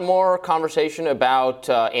lot more conversation about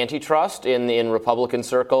antitrust in Republican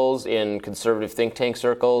circles, in conservative think tank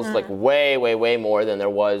circles, like way, way, way more than there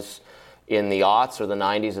was in the aughts or the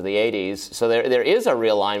 90s or the 80s. So there is a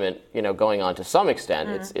realignment, going on to some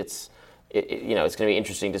extent. It's going to be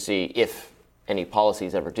interesting to see if any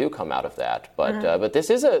policies ever do come out of that. But this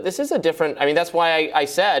is a different. I mean, that's why I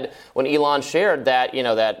said when Elon shared that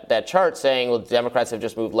that chart saying, well, Democrats have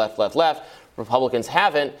just moved left, Republicans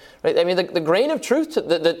haven't. Right? I mean, the grain of truth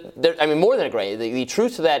to more than a grain. The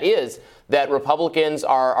truth to that is that Republicans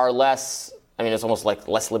are less. I mean, it's almost like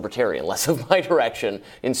less libertarian, less of my direction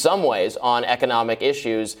in some ways on economic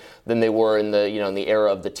issues than they were in the in the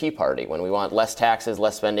era of the Tea Party, when we want less taxes,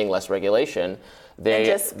 less spending, less regulation. And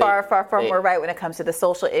just far more right when it comes to the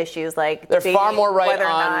social issues, like they're far more right whether or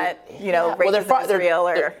not racism is real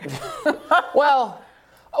or.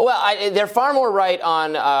 They're far more right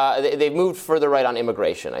on. They've moved further right on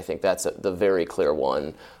immigration. I think that's the very clear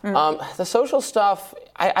one. The social stuff,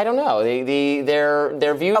 I don't know.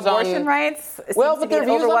 Their views on abortion rights. But their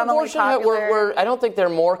views on abortion were. I don't think they're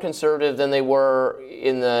more conservative than they were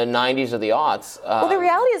in the 90s or the aughts. Well, the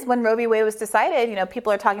reality is, when Roe v. Wade was decided,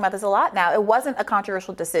 people are talking about this a lot now. It wasn't a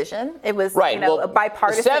controversial decision. It was a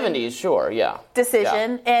bipartisan. The 70s, sure, yeah.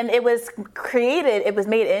 Decision, and it was created. It was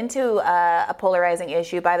made into a polarizing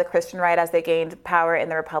issue by the Christian right as they gained power in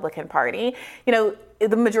the Republican Party.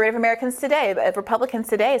 The majority of Americans today, Republicans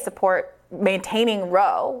today, support maintaining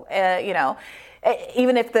Roe.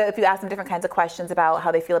 Even if you ask them different kinds of questions about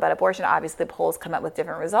how they feel about abortion, obviously polls come up with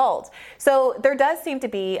different results. So there does seem to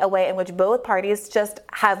be a way in which both parties just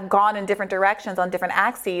have gone in different directions on different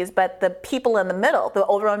axes, but the people in the middle, the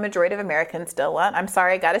overwhelming majority of Americans still want, I'm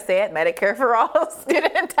sorry, I got to say it, Medicare for all,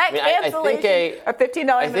 student debt cancellation, a $15 minimum wage.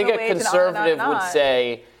 I think a conservative would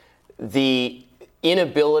say the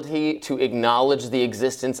inability to acknowledge the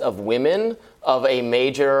existence of women of a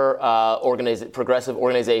major progressive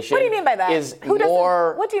organization. What do you mean by that?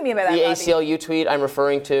 What do you mean by that, the Bobby? ACLU tweet I'm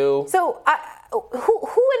referring to. So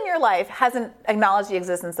who in your life hasn't acknowledged the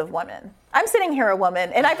existence of women? I'm sitting here a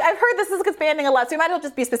woman, and I've heard this is expanding a lot, so you might as well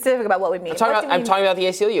just be specific about what we mean. I'm talking about the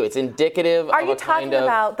ACLU. It's indicative of Are you talking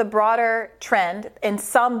about the broader trend in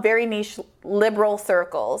some very niche liberal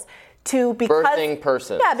circles to birthing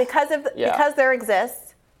persons? Yeah, because there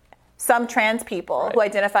exists some trans people who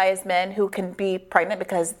identify as men who can be pregnant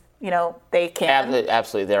because, they can.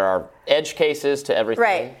 Absolutely. There are edge cases to everything.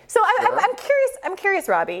 Right. So I'm curious,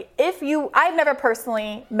 Robbie, I've never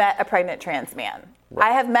personally met a pregnant trans man. Right.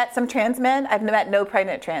 I have met some trans men. I've met no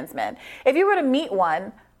pregnant trans men. If you were to meet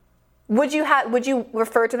one, would you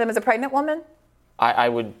refer to them as a pregnant woman? I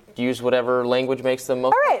would use whatever language makes them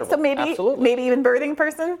most comfortable. All right. So maybe even birthing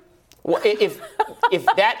person? Well, if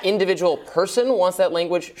that individual person wants that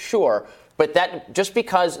language, sure. But that just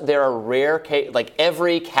because there are rare, like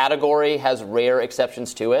every category has rare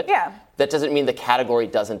exceptions to it. Yeah. That doesn't mean the category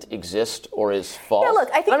doesn't exist or is false. Yeah, look,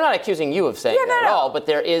 I think I'm not accusing you of saying that at all, but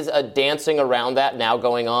there is a dancing around that now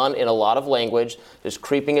going on in a lot of language, just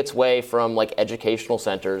creeping its way from like educational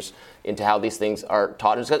centers into how these things are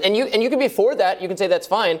taught and discussed. And you can be for that. You can say that's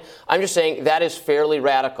fine. I'm just saying that is fairly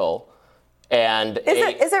radical. And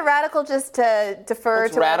is it radical just to defer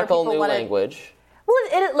to radical new wanna, language? Well,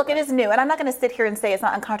 it is new, and I'm not going to sit here and say it's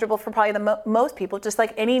not uncomfortable for probably most people, just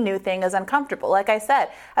like any new thing is uncomfortable. Like I said,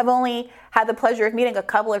 I've only had the pleasure of meeting a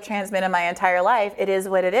couple of trans men in my entire life. It is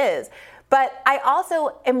what it is. But I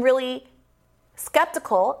also am really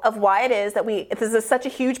skeptical of why it is that this is such a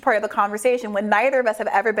huge part of the conversation when neither of us have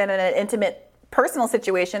ever been in an intimate personal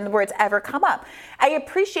situation where it's ever come up. I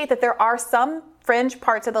appreciate that there are some fringe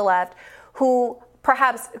parts of the left who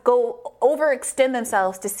perhaps overextend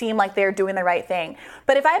themselves to seem like they're doing the right thing.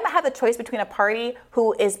 But if I have a choice between a party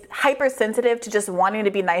who is hypersensitive to just wanting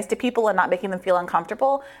to be nice to people and not making them feel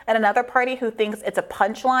uncomfortable, and another party who thinks it's a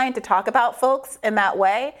punchline to talk about folks in that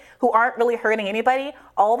way, who aren't really hurting anybody,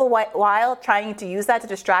 all the while trying to use that to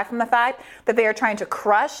distract from the fact that they are trying to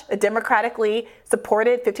crush a democratically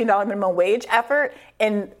supported $15 minimum wage effort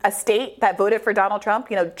in a state that voted for Donald Trump.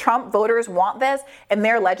 Trump voters want this, and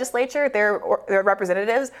their legislature, their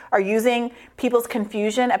representatives are using people's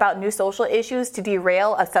confusion about new social issues to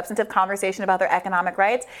derail a substantive conversation about their economic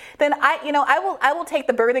rights, then I will take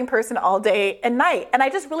the birthing person all day and night. And I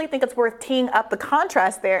just really think it's worth teeing up the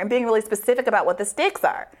contrast there and being really specific about what the stakes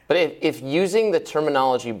are. But if using the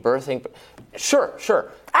terminology birthing,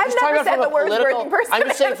 sure. I've never said the word birthing person. I'm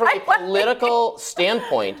just saying from a political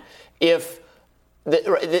standpoint,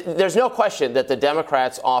 there's no question that the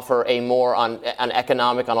Democrats offer a more on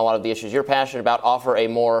economic, on a lot of the issues you're passionate about, offer a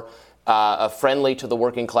more friendly to the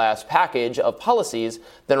working class package of policies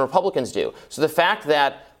than Republicans do. So the fact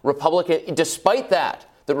that despite that,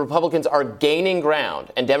 the Republicans are gaining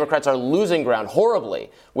ground and Democrats are losing ground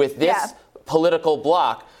horribly with this political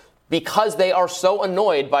bloc because they are so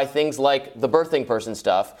annoyed by things like the birthing person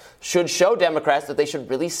stuff should show Democrats that they should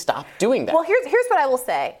really stop doing that. Well, here's what I will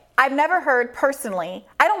say. I've never heard personally,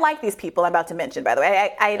 I don't like these people I'm about to mention, by the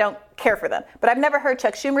way. I don't care for them. But I've never heard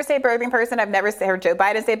Chuck Schumer say birthing person. I've never heard Joe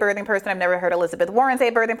Biden say birthing person. I've never heard Elizabeth Warren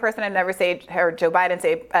say birthing person. I've never heard Joe Biden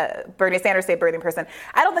say, Bernie Sanders say birthing person.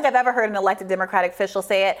 I don't think I've ever heard an elected Democratic official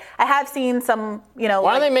say it. I have seen some,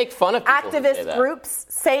 Why do they make fun of people activist groups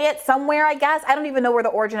say it somewhere, I guess. I don't even know where the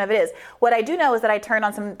origin of it is. What I do know is that I turned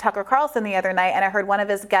on some Tucker Carlson the other night and I heard one of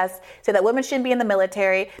his guests say that women shouldn't be in the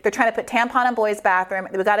military. They're trying to put tampon in boys' bathroom.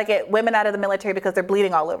 We've got to get women out of the military because they're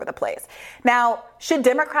bleeding all over the place. Now, should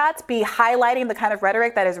Democrats be highlighting the kind of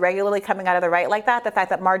rhetoric that is regularly coming out of the right like that? The fact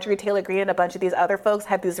that Marjorie Taylor Greene and a bunch of these other folks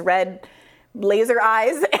have these red laser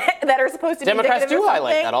eyes that are supposed to be Democrats do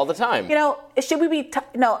highlight that all the time. Should we be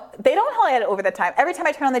no, they don't highlight it over the time. Every time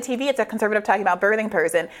I turn on the TV, it's a conservative talking about birthing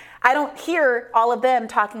person. I don't hear all of them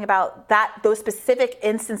talking about those specific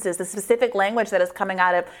instances, the specific language that is coming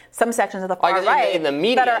out of some sections of the far right. In the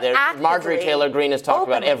media, Marjorie Taylor Greene is talked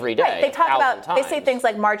about every day. Right. They talk about, they say things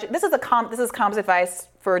like this is comms advice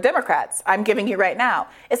for Democrats I'm giving you right now.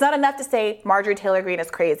 It's not enough to say Marjorie Taylor Greene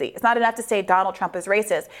is crazy. It's not enough to say Donald Trump is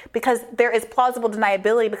racist, because there is plausible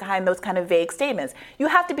deniability behind those kind of vague statements. You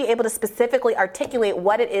have to be able to specifically articulate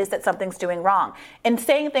what it is that something's doing wrong. And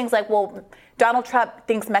saying things like, well, Donald Trump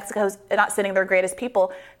thinks Mexico's not sending their greatest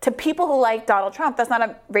people. To people who like Donald Trump, that's not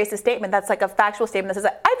a racist statement. That's like a factual statement that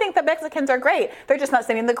says, I think that Mexicans are great. They're just not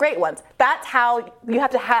sending the great ones. That's how you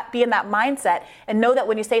have to be in that mindset and know that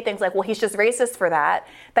when you say things like, well, he's just racist for that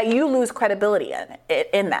you lose credibility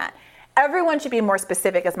in that. Everyone should be more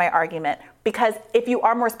specific is my argument, because if you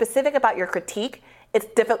are more specific about your critique, it's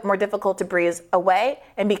more difficult to breeze away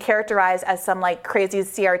and be characterized as some like crazy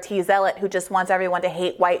CRT zealot who just wants everyone to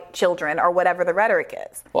hate white children or whatever the rhetoric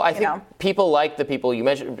is. Well, I think people like the people you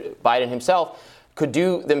mentioned, Biden himself, could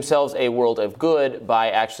do themselves a world of good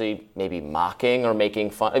by actually maybe mocking or making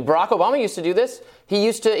fun. Barack Obama used to do this.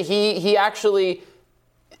 He actually,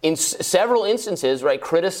 in several instances, right,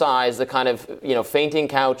 criticize the kind of, fainting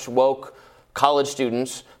couch woke college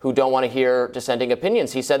students who don't want to hear dissenting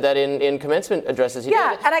opinions. He said that in commencement addresses. He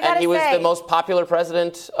did. And he was the most popular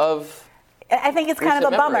president of. I think it's kind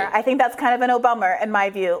of a bummer. I think that's kind of an bummer in my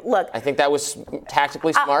view. Look, I think that was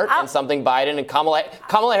tactically smart and something Biden and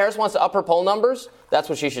Kamala Harris wants to up her poll numbers. That's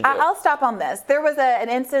what she should do. I'll stop on this. There was an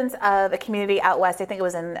instance of a community out west. I think it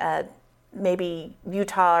was in maybe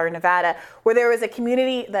Utah or Nevada, where there was a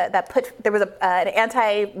community there was an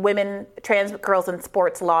anti-women trans girls in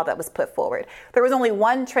sports law that was put forward. There was only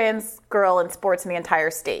one trans girl in sports in the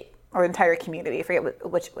entire state or entire community. I forget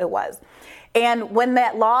which it was. And when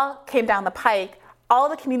that law came down the pike, all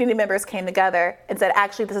the community members came together and said,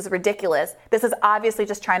 actually, this is ridiculous. This is obviously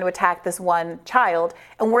just trying to attack this one child,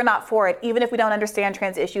 and we're not for it, even if we don't understand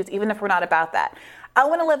trans issues, even if we're not about that. I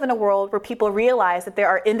want to live in a world where people realize that there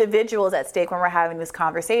are individuals at stake when we're having these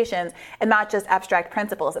conversations and not just abstract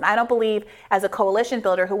principles. And I don't believe, as a coalition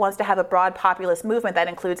builder who wants to have a broad populist movement that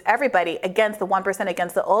includes everybody against the 1%,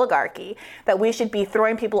 against the oligarchy, that we should be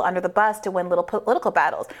throwing people under the bus to win little political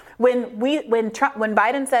battles. When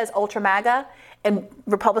Biden says ultra MAGA, and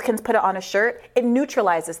Republicans put it on a shirt, it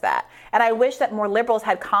neutralizes that. And I wish that more liberals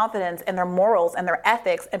had confidence in their morals and their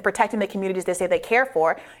ethics and protecting the communities they say they care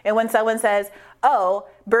for. And when someone says, oh,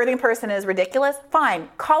 birthing person is ridiculous, fine,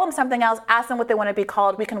 call them something else, ask them what they want to be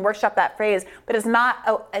called. We can workshop that phrase, but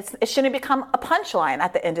it shouldn't become a punchline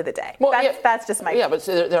at the end of the day. Well, that's just my but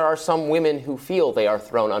there are some women who feel they are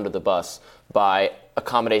thrown under the bus by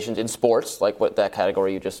accommodations in sports, like what that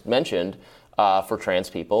category you just mentioned, for trans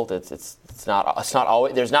people. It's not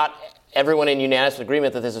always, there's not everyone in unanimous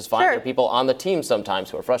agreement that this is fine. Sure. There are people on the team sometimes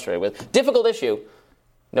who are frustrated with. Difficult issue,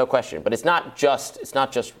 no question. But it's not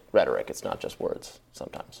just rhetoric. It's not just words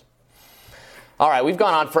sometimes. All right, we've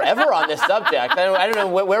gone on forever on this subject. I don't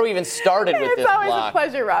know where we even started with this block. It's always a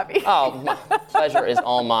pleasure, Robbie. Oh, pleasure is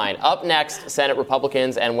all mine. Up next, Senate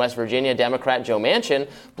Republicans and West Virginia Democrat Joe Manchin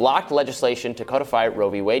blocked legislation to codify Roe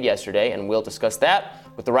v. Wade yesterday, and we'll discuss that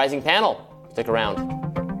with the rising panel. Stick around.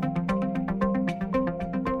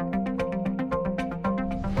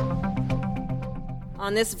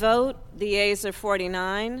 On this vote, the yeas are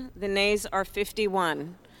 49, the nays are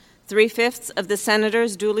 51. 3/5 of the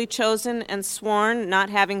senators duly chosen and sworn not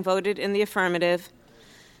having voted in the affirmative.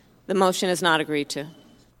 The motion is not agreed to.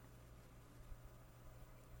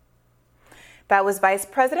 That was Vice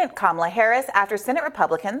President Kamala Harris after Senate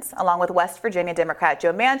Republicans, along with West Virginia Democrat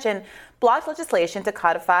Joe Manchin, blocked legislation to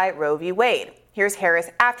codify Roe v. Wade. Here's Harris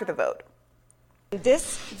after the vote.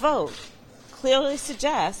 This vote clearly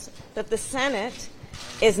suggests that the Senate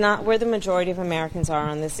is not where the majority of Americans are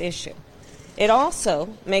on this issue. It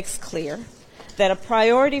also makes clear that a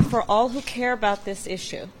priority for all who care about this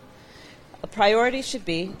issue, a priority should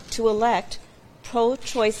be to elect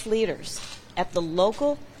pro-choice leaders at the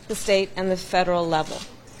local, the state, and the federal level.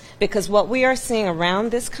 Because what we are seeing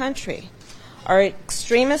around this country are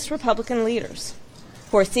extremist Republican leaders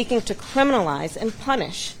who are seeking to criminalize and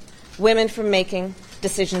punish women for making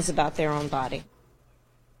decisions about their own body.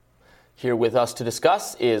 Here with us to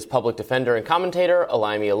discuss is public defender and commentator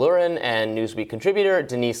Alaimi Alurin and Newsweek contributor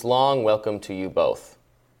Denise Long. Welcome to you both.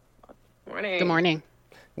 Morning. Good morning.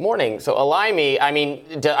 Morning. So Alaimi,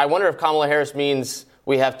 I wonder if Kamala Harris means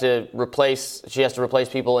she has to replace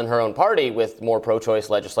people in her own party with more pro-choice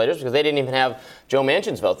legislators, because they didn't even have Joe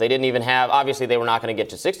Manchin's vote. They didn't even have, obviously they were not going to get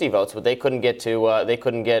to 60 votes, but they couldn't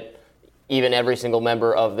get even every single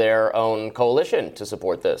member of their own coalition to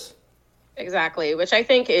support this. Exactly, which I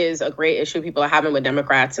think is a great issue people are having with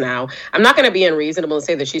Democrats now. I'm not going to be unreasonable and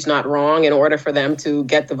say that she's not wrong in order for them to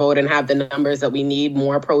get the vote and have the numbers that we need,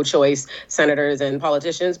 more pro-choice senators and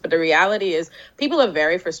politicians. But the reality is people are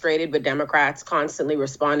very frustrated with Democrats constantly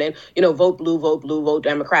responding, vote blue, vote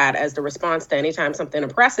Democrat as the response to anytime something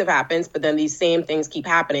oppressive happens. But then these same things keep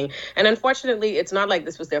happening. And unfortunately, it's not like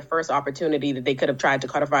this was their first opportunity that they could have tried to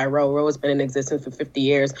codify Roe. Roe has been in existence for 50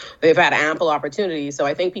 years. They've had ample opportunities. So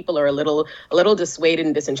I think people are a little dissuaded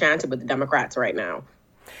and disenchanted with the Democrats right now.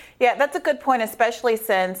 Yeah, that's a good point, especially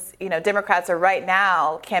since, Democrats are right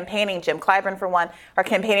now campaigning, Jim Clyburn for one, are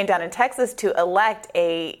campaigning down in Texas to elect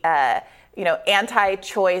a,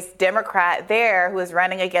 anti-choice Democrat there who is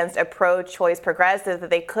running against a pro-choice progressive that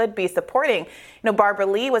they could be supporting. Barbara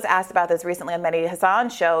Lee was asked about this recently on Mehdi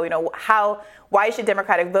Hasan's show, why should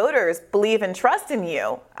Democratic voters believe and trust in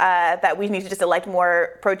you that we need to just elect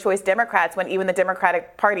more pro-choice Democrats when even the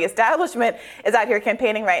Democratic Party establishment is out here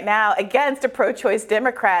campaigning right now against a pro-choice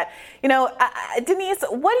Democrat? Denise,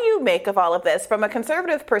 what do you make of all of this? From a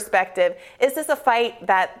conservative perspective, is this a fight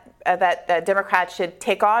that Democrats should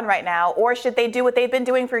take on right now, or should they do what they've been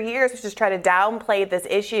doing for years, which is try to downplay this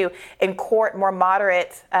issue and court more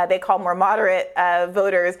moderate, they call more moderate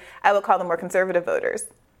voters, I would call them more conservative voters?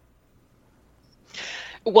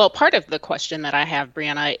 Well, part of the question that I have,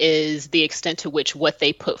 Brianna, is the extent to which what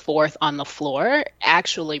they put forth on the floor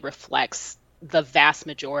actually reflects the vast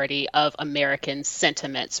majority of American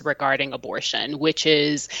sentiments regarding abortion, which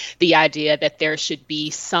is the idea that there should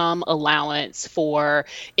be some allowance for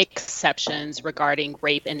exceptions regarding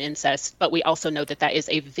rape and incest. But we also know that that is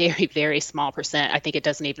a very, very small percent. I think it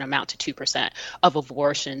doesn't even amount to 2% of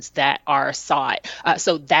abortions that are sought.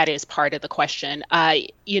 So that is part of the question. I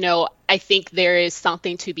think there is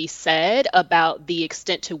something to be said about the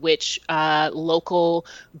extent to which local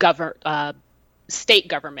state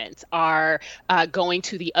governments are going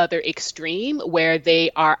to the other extreme, where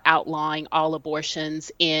they are outlawing all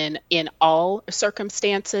abortions in all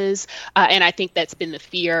circumstances. And I think that's been the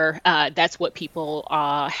fear. That's what people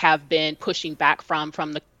have been pushing back from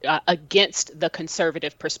the against the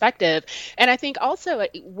conservative perspective. And I think also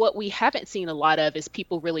what we haven't seen a lot of is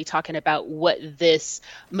people really talking about what this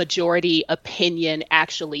majority opinion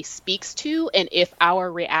actually speaks to, and if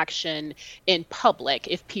our reaction in public,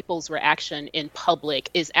 if people's reaction in public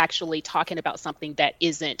is actually talking about something that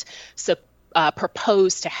isn't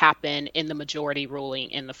proposed to happen in the majority ruling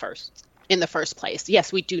in the first place.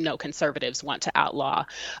 Yes, we do know conservatives want to outlaw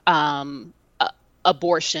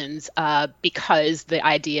abortions because the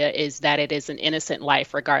idea is that it is an innocent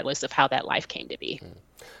life regardless of how that life came to be.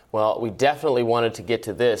 Well, we definitely wanted to get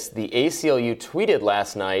to this. The ACLU tweeted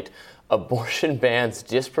last night, abortion bans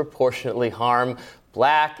disproportionately harm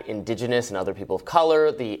Black, Indigenous, and other people of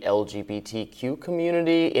color, the LGBTQ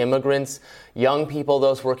community, immigrants, young people,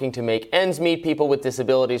 those working to make ends meet, people with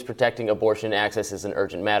disabilities. Protecting abortion access is an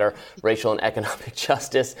urgent matter. Racial and economic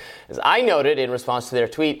justice, as I noted in response to their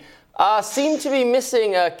tweet, seem to be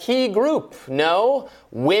missing a key group. No?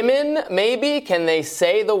 Women, maybe? Can they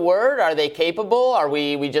say the word? Are they capable? Are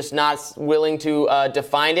we just not willing to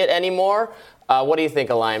define it anymore? What do you think,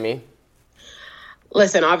 Alaymi?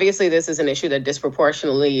 Listen, obviously, this is an issue that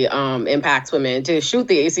disproportionately impacts women. To shoot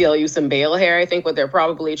the ACLU some bail here, I think what they're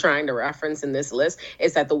probably trying to reference in this list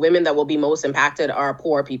is that the women that will be most impacted are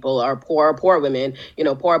poor people, are poor women,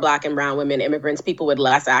 poor Black and brown women, immigrants, people with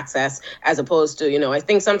less access, as opposed to, I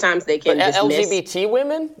think sometimes they can dismiss LGBT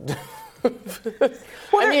women?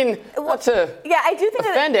 Not to I do think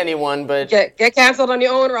offend anyone, but get canceled on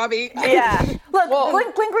your own, Robbie. Yeah, look,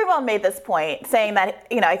 Glenn Greenwald made this point, saying that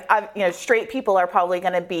straight people are probably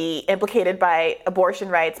going to be implicated by abortion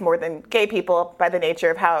rights more than gay people by the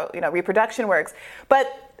nature of how reproduction works. But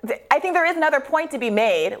I think there is another point to be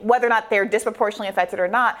made, whether or not they're disproportionately affected or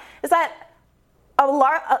not, is that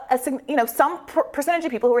some percentage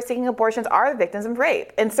of people who are seeking abortions are the victims of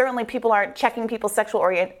rape, and certainly people aren't checking people's sexual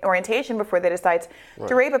orientation before they decide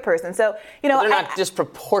to rape a person. So they're not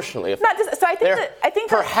disproportionately affected. I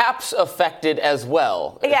think perhaps affected as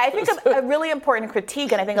well. Yeah, I think a really important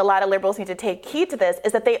critique, and I think a lot of liberals need to take heed to this,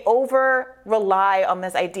 is that they over rely on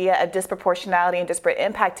this idea of disproportionality and disparate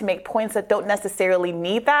impact to make points that don't necessarily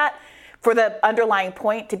need that for the underlying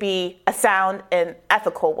point to be a sound and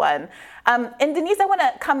ethical one. And Denise, I want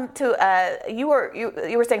to come to you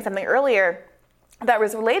were saying something earlier that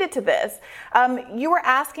was related to this. You were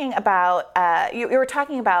asking about you were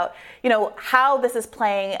talking about how this is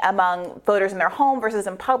playing among voters in their home versus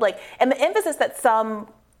in public, and the emphasis that some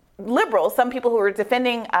liberals, some people who are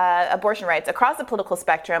defending abortion rights across the political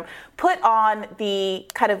spectrum, put on the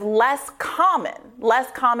kind of less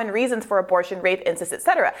common reasons for abortion, rape, incest,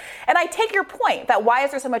 etc. And I take your point that why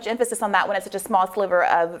is there so much emphasis on that when it's such a small sliver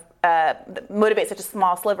of motivates such a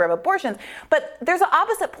small sliver of abortions? But there's an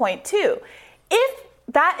opposite point too. If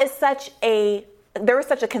that is there was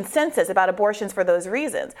such a consensus about abortions for those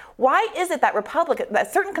reasons, why is it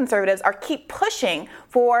that certain conservatives keep pushing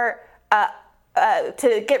for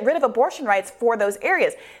to get rid of abortion rights for those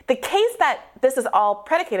areas? The case that this is all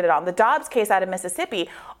predicated on, the Dobbs case out of Mississippi,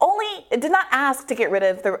 it did not ask to get rid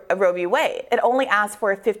of the Roe v. Wade. It only asked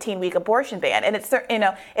for a 15-week abortion ban, and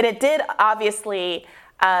it did obviously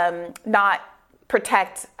not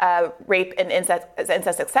protect rape and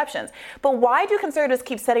incest exceptions. But why do conservatives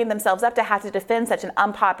keep setting themselves up to have to defend such an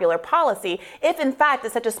unpopular policy if, in fact,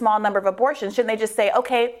 it's such a small number of abortions? Shouldn't they just say,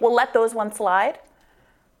 okay, we'll let those ones slide?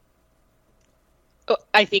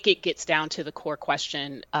 I think it gets down to the core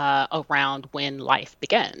question around when life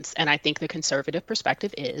begins. And I think the conservative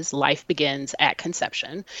perspective is life begins at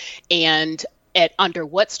conception. And under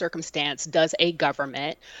what circumstance does a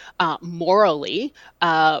government morally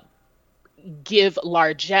give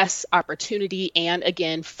largesse, opportunity, and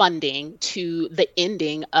again, funding to the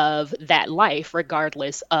ending of that life,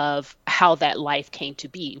 regardless of how that life came to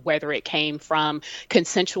be, whether it came from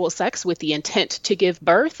consensual sex with the intent to give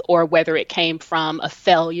birth, or whether it came from a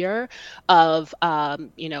failure of,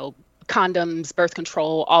 condoms, birth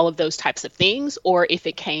control, all of those types of things, or if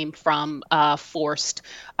it came from forced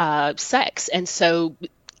sex. And so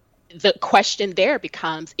the question there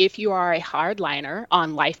becomes, if you are a hardliner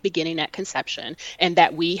on life beginning at conception and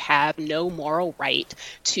that we have no moral right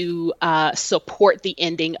to support the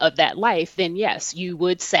ending of that life, then yes, you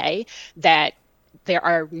would say that there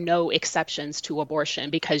are no exceptions to abortion,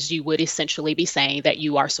 because you would essentially be saying that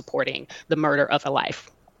you are supporting the murder of a life.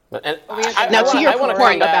 And I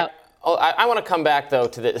want to come back, though,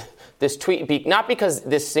 to this tweet, not because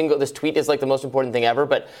this tweet is like the most important thing ever,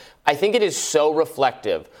 but I think it is so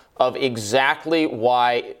reflective of exactly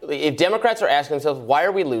why, if Democrats are asking themselves, why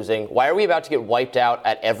are we losing? Why are we about to get wiped out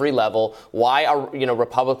at every level? Why are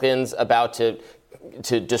Republicans about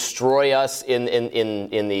to destroy us in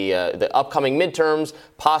the upcoming midterms,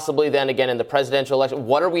 possibly then again in the presidential election?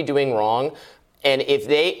 What are we doing wrong? And if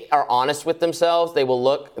they are honest with themselves, they will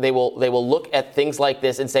look at things like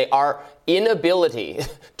this and say, our inability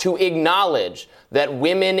to acknowledge that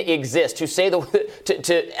women exist, to say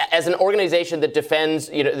as an organization that defends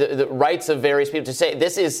the rights of various people, to say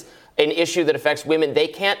this is an issue that affects women, they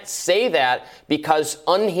can't say that because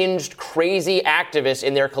unhinged, crazy activists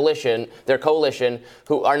in their coalition,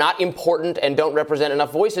 who are not important and don't represent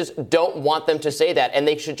enough voices, don't want them to say that. And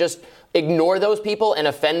they should just ignore those people and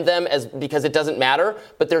offend them because it doesn't matter.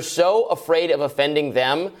 But they're so afraid of offending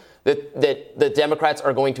them that the Democrats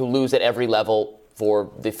are going to lose at every level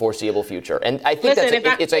for the foreseeable future. And I think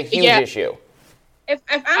it's a huge issue. If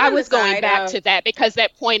I was going back to that because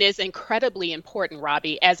that point is incredibly important,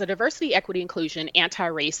 Robbie. As a diversity, equity, inclusion,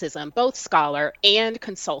 anti-racism, both scholar and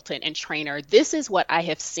consultant and trainer, this is what I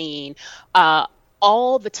have seen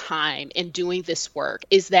all the time in doing this work,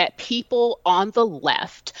 is that people on the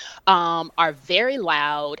left are very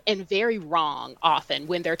loud and very wrong often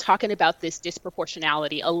when they're talking about this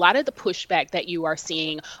disproportionality. A lot of the pushback that you are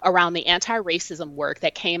seeing around the anti-racism work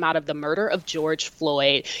that came out of the murder of George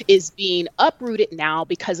Floyd is being uprooted now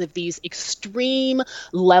because of these extreme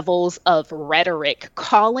levels of rhetoric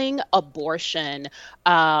calling abortion,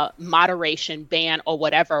 moderation, ban, or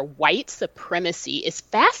whatever white supremacy. Is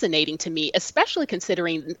fascinating to me, especially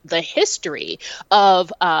considering the history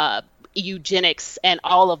of eugenics and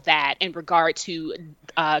all of that in regard to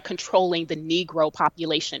controlling the Negro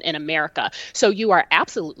population in America. So you are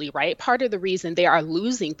absolutely right. Part of the reason they are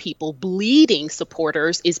losing people, bleeding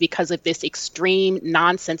supporters, is because of this extreme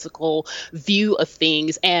nonsensical view of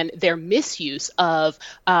things and their misuse of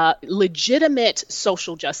legitimate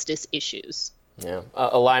social justice issues. Yeah.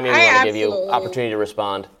 Allow me to give you opportunity to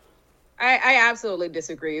respond. I absolutely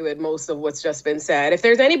disagree with most of what's just been said. If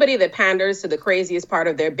there's anybody that panders to the craziest part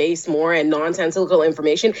of their base more and nonsensical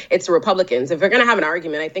information, it's the Republicans. If we're going to have an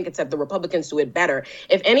argument, I think it's that the Republicans do it better.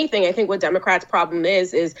 If anything, I think what Democrats' problem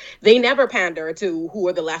is they never pander to who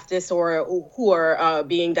are the leftists or who are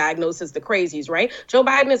being diagnosed as the crazies, right? Joe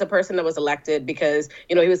Biden is a person that was elected because,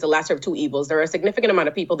 he was the lesser of two evils. There are a significant amount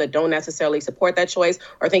of people that don't necessarily support that choice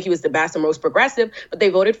or think he was the best and most progressive, but they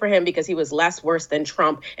voted for him because he was less worse than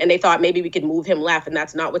Trump. And they thought maybe maybe we could move him left, and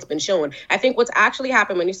that's not what's been shown. I think what's actually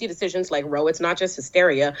happened when you see decisions like Roe, it's not just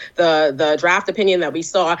hysteria. The draft opinion that we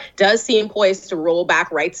saw does seem poised to roll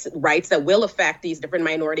back rights that will affect these different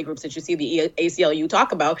minority groups that you see the ACLU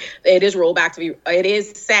talk about. It is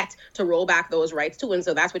set to roll back those rights too, and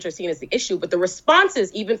so that's what you're seeing as the issue. But the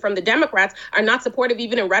responses, even from the Democrats, are not supportive,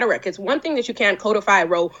 even in rhetoric. It's one thing that you can't codify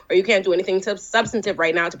Roe, or you can't do anything substantive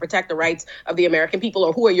right now to protect the rights of the American people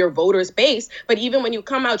or who are your voters base. But even when you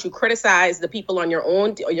come out, you criticize the people on your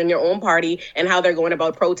own party and how they're going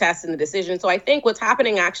about protests and the decision. So I think what's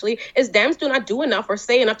happening actually is Dems do not do enough or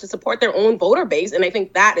say enough to support their own voter base. And I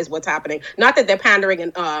think that is what's happening. Not that they're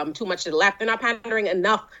pandering too much to the left. They're not pandering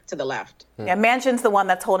enough to the left. Yeah, Manchin's the one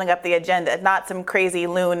that's holding up the agenda, not some crazy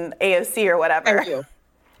loon AOC or whatever.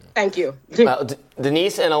 Thank you.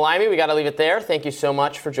 Denise and Alimi, we got to leave it there. Thank you so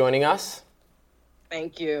much for joining us.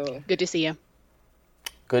 Thank you. Good to see you.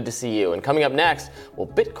 Good to see you. And coming up next, well,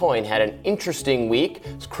 Bitcoin had an interesting week.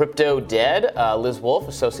 Is crypto dead? Liz Wolfe,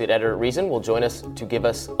 associate editor at Reason, will join us to give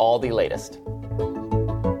us all the latest.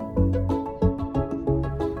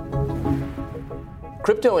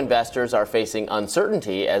 Crypto investors are facing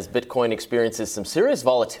uncertainty as Bitcoin experiences some serious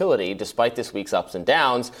volatility despite this week's ups and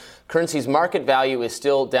downs. Currency's market value is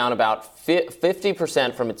still down about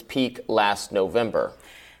 50% from its peak last November.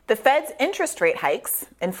 The Fed's interest rate hikes,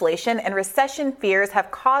 inflation, and recession fears have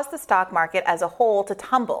caused the stock market as a whole to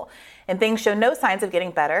tumble, and things show no signs of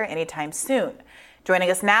getting better anytime soon. Joining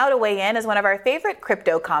us now to weigh in is one of our favorite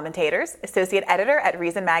crypto commentators, associate editor at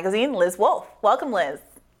Reason Magazine, Liz Wolfe. Welcome, Liz.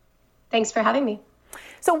 Thanks for having me.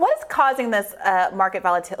 So what is causing this market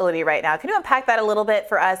volatility right now? Can you unpack that a little bit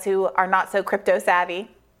for us who are not so crypto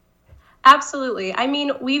savvy? Absolutely. I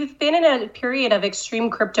mean, we've been in a period of extreme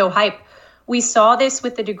crypto hype. We saw this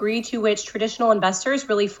with the degree to which traditional investors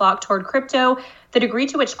really flocked toward crypto, the degree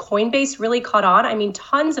to which Coinbase really caught on. I mean,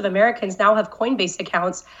 tons of Americans now have Coinbase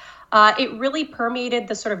accounts. It really permeated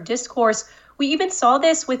the sort of discourse. We even saw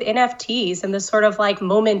this with NFTs and the sort of like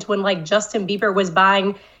moment when like Justin Bieber was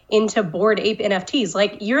buying into Bored Ape NFTs.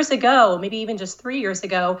 Like years ago, maybe even just 3 years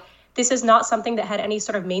ago, this is not something that had any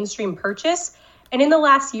sort of mainstream purchase. And in the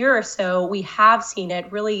last year or so, we have seen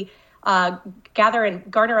it really gather and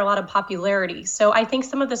garner a lot of popularity. So I think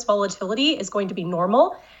some of this volatility is going to be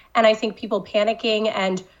normal. And I think people panicking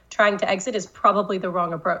and trying to exit is probably the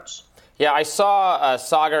wrong approach. Yeah, I saw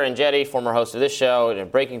Sagar Enjeti, former host of this show,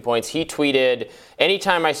 at Breaking Points. He tweeted,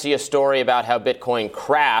 anytime I see a story about how Bitcoin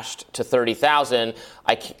crashed to 30,000,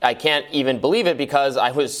 I can't even believe it because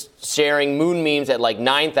I was sharing moon memes at like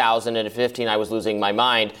 9,000 and at 15 I was losing my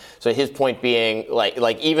mind. So his point being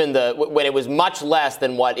like even when it was much less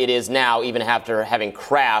than what it is now, even after having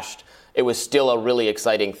crashed, it was still a really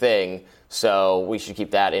exciting thing. So we should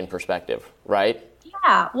keep that in perspective, right?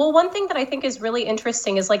 Yeah, well, one thing that I think is really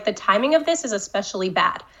interesting is like the timing of this is especially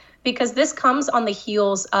bad because this comes on the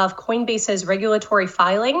heels of Coinbase's regulatory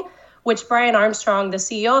filing, which Brian Armstrong, the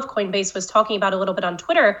CEO of Coinbase, was talking about a little bit on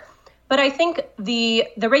Twitter. But I think the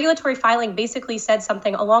regulatory filing basically said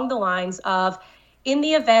something along the lines of, in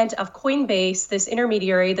the event of Coinbase, this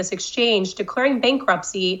intermediary, this exchange, declaring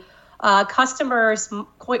bankruptcy, customers'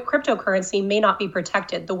 cryptocurrency may not be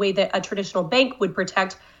protected the way that a traditional bank would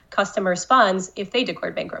protect customers' funds if they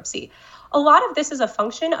declared bankruptcy. A lot of this is a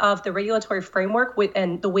function of the regulatory framework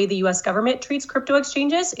and the way the U.S. government treats crypto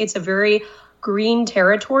exchanges. It's a very green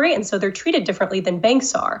territory, and so they're treated differently than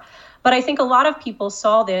banks are. But I think a lot of people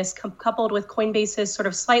saw this coupled with Coinbase's sort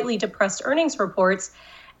of slightly depressed earnings reports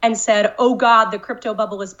and said, oh God, the crypto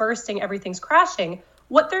bubble is bursting, everything's crashing.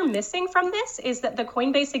 What they're missing from this is that the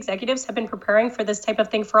Coinbase executives have been preparing for this type of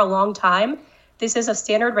thing for a long time. This is a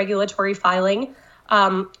standard regulatory filing.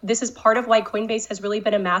 This is part of why Coinbase has really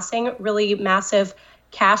been amassing really massive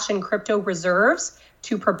cash and crypto reserves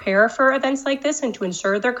to prepare for events like this and to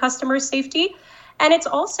ensure their customers' safety. And it's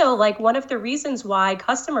also like one of the reasons why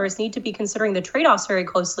customers need to be considering the trade-offs very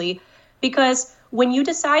closely, because when you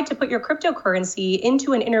decide to put your cryptocurrency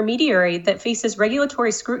into an intermediary that faces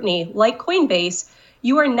regulatory scrutiny like Coinbase,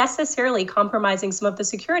 you are necessarily compromising some of the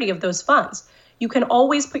security of those funds. You can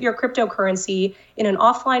always put your cryptocurrency in an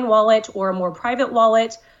offline wallet or a more private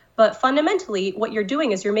wallet. But fundamentally, what you're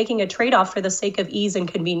doing is you're making a trade-off for the sake of ease and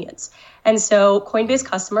convenience. And so Coinbase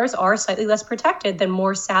customers are slightly less protected than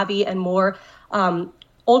more savvy and more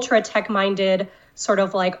ultra tech-minded sort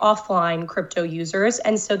of like offline crypto users.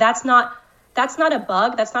 And so that's not a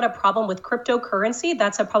bug. That's not a problem with cryptocurrency.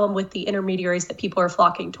 That's a problem with the intermediaries that people are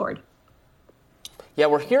flocking toward. Yeah,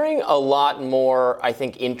 we're hearing a lot more, I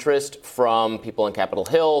think, interest from people on Capitol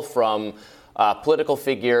Hill, from political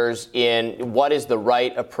figures in what is the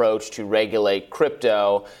right approach to regulate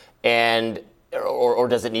crypto. And or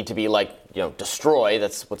does it need to be destroy?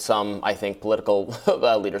 That's what some, I think, political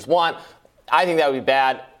leaders want. I think that would be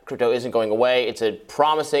bad. Crypto isn't going away. It's a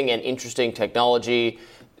promising and interesting technology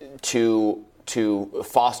to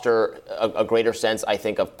foster a greater sense, I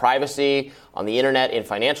think, of privacy on the internet in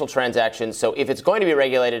financial transactions. So if it's going to be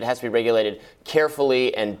regulated, it has to be regulated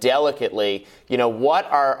carefully and delicately. What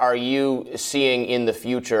are you seeing in the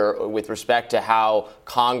future with respect to how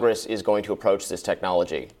Congress is going to approach this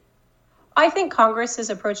technology? I think Congress is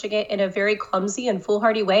approaching it in a very clumsy and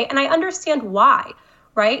foolhardy way, and I understand why,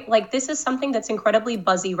 right? This is something that's incredibly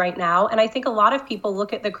buzzy right now, and I think a lot of people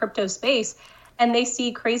look at the crypto space and they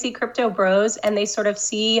see crazy crypto bros and they sort of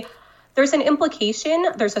see there's an implication,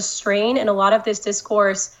 there's a strain in a lot of this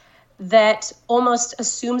discourse that almost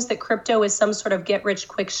assumes that crypto is some sort of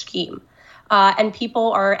get-rich-quick scheme. And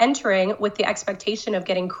people are entering with the expectation of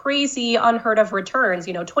getting crazy, unheard of returns,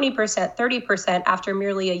 20%, 30% after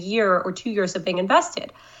merely a year or 2 years of being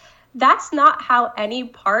invested. That's not how any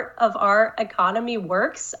part of our economy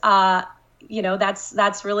works.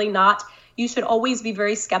 That's really not. You should always be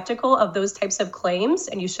very skeptical of those types of claims,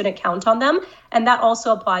 and you shouldn't count on them. And that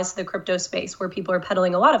also applies to the crypto space, where people are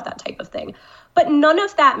peddling a lot of that type of thing. But none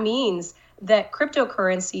of that means that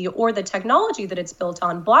cryptocurrency or the technology that it's built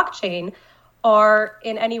on, blockchain, are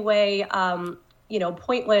in any way,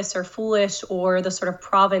 pointless or foolish or the sort of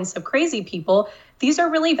province of crazy people. These are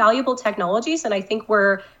really valuable technologies, and I think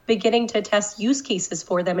we're beginning to test use cases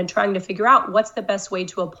for them and trying to figure out what's the best way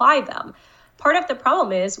to apply them. Part of the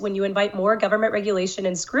problem is when you invite more government regulation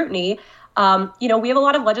and scrutiny, we have a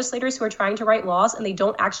lot of legislators who are trying to write laws and they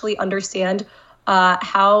don't actually understand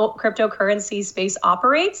how cryptocurrency space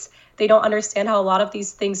operates. They don't understand how a lot of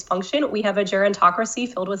these things function. We have a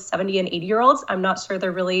gerontocracy filled with 70 and 80-year-olds. I'm not sure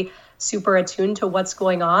they're really super attuned to what's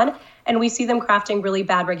going on. And we see them crafting really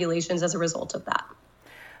bad regulations as a result of that.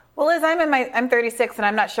 Well, Liz, I'm 36 and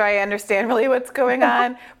I'm not sure I understand really what's going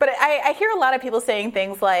on. But I hear a lot of people saying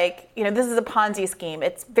things like, this is a Ponzi scheme.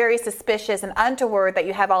 It's very suspicious and untoward that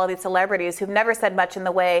you have all of these celebrities who've never said much in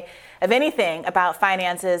the way of anything about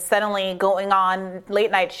finances suddenly going on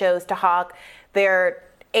late night shows to hawk their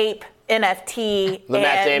ape NFT. The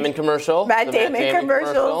Matt Damon commercial. Matt Damon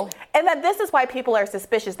commercial. And that this is why people are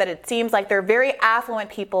suspicious, that it seems like they're very affluent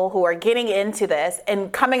people who are getting into this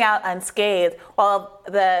and coming out unscathed while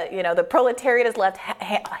the proletariat is left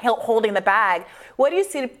holding the bag. What do you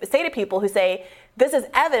say to people who say this is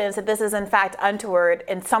evidence that this is in fact untoward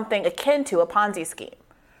and something akin to a Ponzi scheme?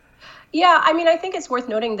 Yeah, I think it's worth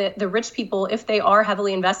noting that the rich people, if they are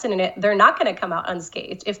heavily invested in it, they're not going to come out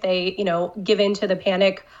unscathed if they, give in to the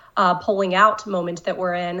panic pulling out moment that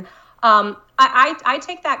we're in. I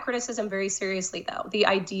take that criticism very seriously, though. The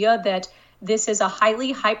idea that this is a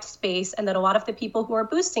highly hyped space and that a lot of the people who are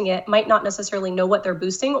boosting it might not necessarily know what they're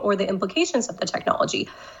boosting or the implications of the technology.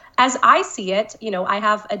 As I see it, I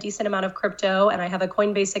have a decent amount of crypto and I have a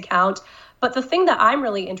Coinbase account. But the thing that I'm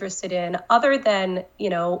really interested in, other than,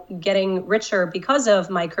 getting richer because of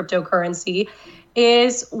my cryptocurrency,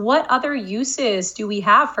 is what other uses do we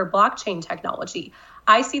have for blockchain technology?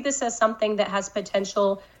 I see this as something that has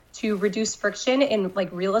potential to reduce friction in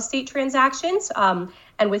real estate transactions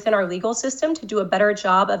and within our legal system to do a better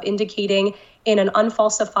job of indicating in an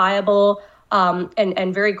unfalsifiable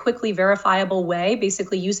and very quickly verifiable way,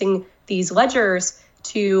 basically using these ledgers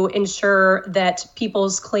to ensure that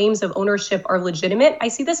people's claims of ownership are legitimate. I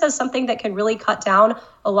see this as something that can really cut down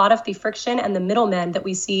a lot of the friction and the middlemen that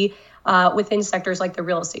we see within sectors like the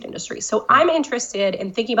real estate industry. So I'm interested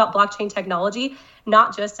in thinking about blockchain technology,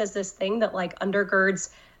 not just as this thing that undergirds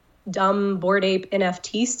dumb Bored Ape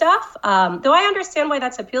NFT stuff. Though I understand why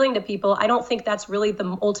that's appealing to people, I don't think that's really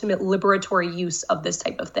the ultimate liberatory use of this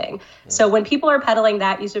type of thing. So when people are peddling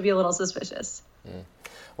that, you should be a little suspicious.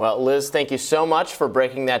 Well, Liz, thank you so much for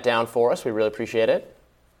breaking that down for us. We really appreciate it.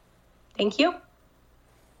 Thank you.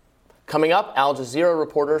 Coming up, Al Jazeera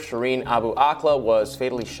reporter Shireen Abu Akleh was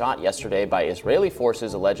fatally shot yesterday by Israeli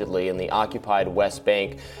forces, allegedly in the occupied West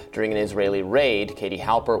Bank during an Israeli raid. Katie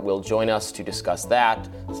Halpert will join us to discuss that.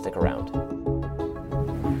 Stick around.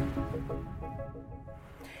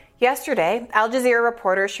 Yesterday, Al Jazeera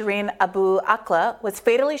reporter Shireen Abu Akleh was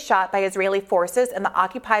fatally shot by Israeli forces in the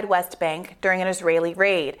occupied West Bank during an Israeli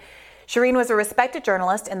raid. Shireen was a respected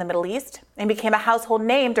journalist in the Middle East and became a household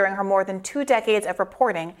name during her more than 2 decades of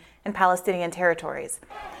reporting in Palestinian territories.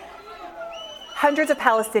 Hundreds of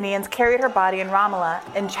Palestinians carried her body in Ramallah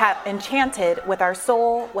and chanted, "With our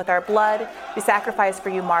soul, with our blood, we sacrifice for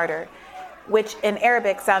you, martyr," which in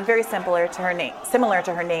Arabic sound very similar to her name,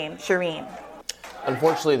 Shireen.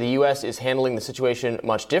 Unfortunately, the U.S. is handling the situation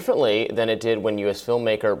much differently than it did when U.S.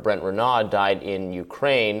 filmmaker Brent Renaud died in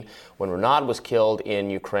Ukraine. When Renaud was killed in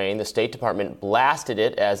Ukraine, the State Department blasted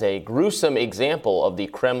it as a gruesome example of the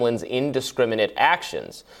Kremlin's indiscriminate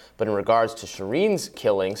actions. But in regards to Shireen's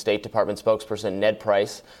killing, State Department spokesperson Ned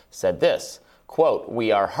Price said this, quote,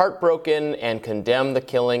 "We are heartbroken and condemn the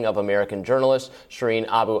killing of American journalist Shireen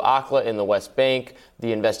Abu Akleh in the West Bank.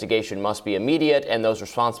 The investigation must be immediate and those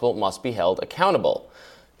responsible must be held accountable."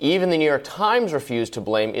 Even the New York Times refused to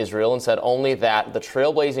blame Israel and said only that the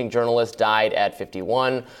trailblazing journalist died at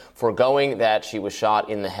 51, foregoing that she was shot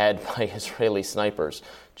in the head by Israeli snipers.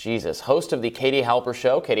 Jesus. Host of the Katie Halper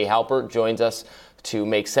Show, Katie Halper, joins us to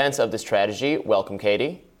make sense of this tragedy. Welcome,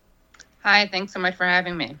 Katie. Hi, thanks so much for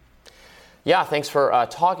having me. Yeah, thanks for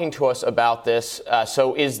talking to us about this.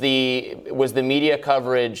 So was the media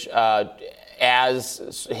coverage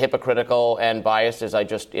as hypocritical and biased as I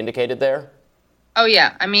just indicated there? Oh,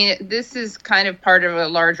 yeah. I mean, this is kind of part of a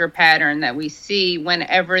larger pattern that we see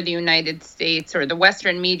whenever the United States or the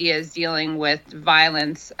Western media is dealing with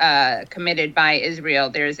violence committed by Israel.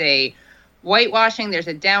 There's a whitewashing, there's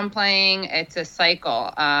a downplaying, it's a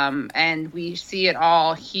cycle. And we see it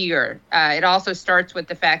all here. It also starts with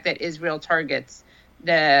the fact that Israel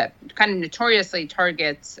notoriously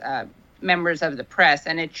targets members of the press.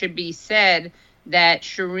 And it should be said that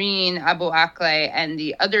Shireen Abu Akleh and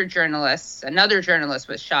the other journalists, another journalist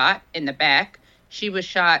was shot in the back. She was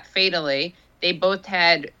shot fatally. They both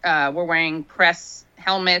were wearing press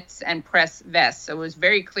helmets and press vests. So it was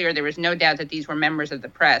very clear, there was no doubt that these were members of the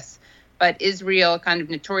press. But Israel kind of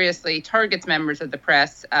notoriously targets members of the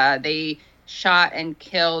press. They shot and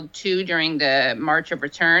killed two during the March of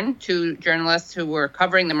Return, two journalists who were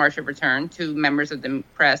covering the March of Return, two members of the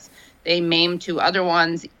press. They maimed two other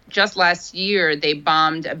ones. Just last year, they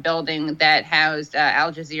bombed a building that housed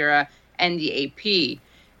Al Jazeera and the AP.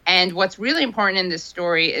 And what's really important in this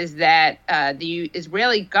story is that the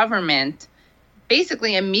Israeli government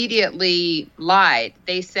basically immediately lied.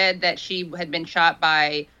 They said that she had been shot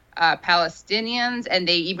by Palestinians, and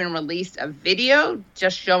they even released a video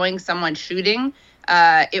just showing someone shooting.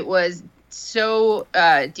 It was so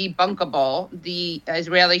debunkable. The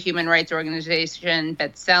Israeli human rights organization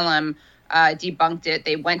B'Tselem debunked it.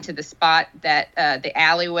 They went to the spot that the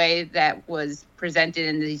alleyway that was presented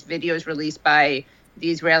in these videos released by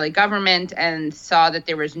the Israeli government and saw that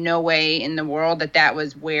there was no way in the world that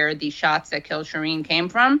was where the shots that killed Shireen came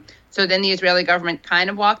from. So then the Israeli government kind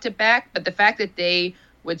of walked it back. But the fact that they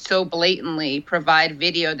would so blatantly provide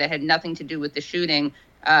video that had nothing to do with the shooting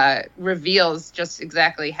reveals just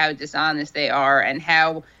exactly how dishonest they are and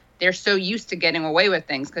how they're so used to getting away with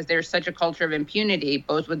things because there's such a culture of impunity,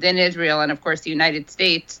 both within Israel and, of course, the United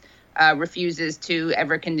States refuses to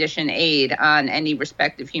ever condition aid on any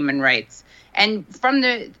respect of human rights. And from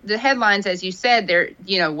the headlines, as you said,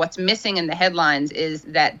 what's missing in the headlines is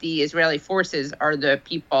that the Israeli forces are the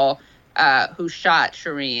people who shot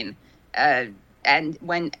Shireen. And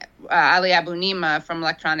when Ali Abu Nima from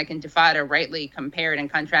Electronic Intifada rightly compared and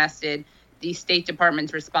contrasted the State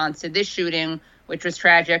Department's response to this shooting, which was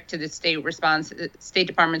tragic, to the State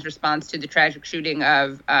Department's response to the tragic shooting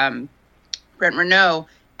of Brent Renaud,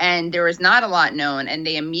 and there was not a lot known. And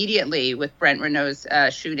they immediately, with Brent Renaud's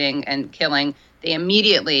shooting and killing, they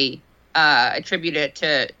immediately attributed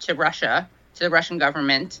it to Russia, to the Russian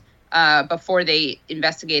government. Before they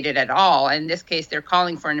investigated at all. In this case, they're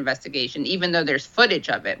calling for an investigation, even though there's footage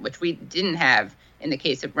of it, which we didn't have in the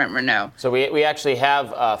case of Brent Renaud. So we actually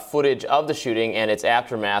have footage of the shooting and its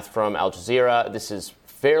aftermath from Al Jazeera. This is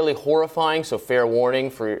fairly horrifying, so fair warning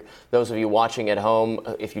for those of you watching at home.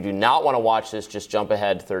 If you do not want to watch this, just jump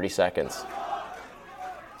ahead 30 seconds.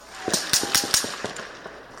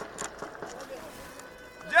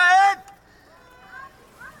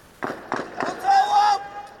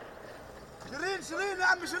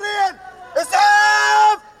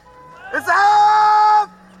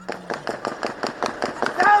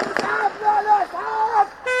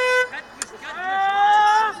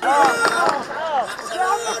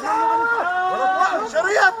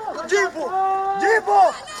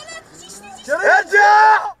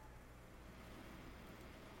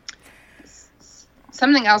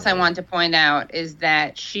 Something else I want to point out is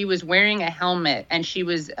that she was wearing a helmet and she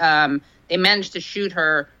was, they managed to shoot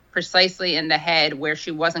her precisely in the head where she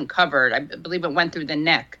wasn't covered. I believe it went through the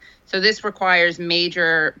neck. So this requires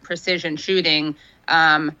major precision shooting.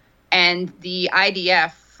 And the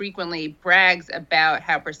IDF frequently brags about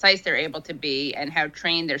how precise they're able to be and how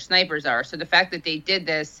trained their snipers are. So the fact that they did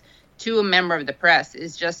this to a member of the press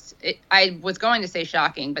is just, I was going to say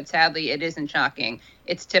shocking, but sadly it isn't shocking.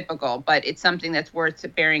 It's typical, but it's something that's worth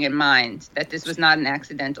bearing in mind, that this was not an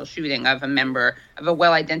accidental shooting of a member, of a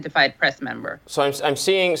well-identified press member. So I'm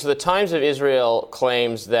seeing, so the Times of Israel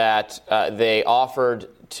claims that the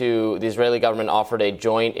Israeli government offered a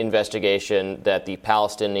joint investigation that the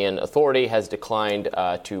Palestinian Authority has declined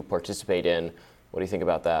to participate in. What do you think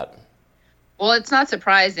about that? Well, it's not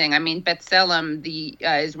surprising. I mean, B'Tselem, the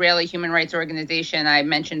Israeli human rights organization I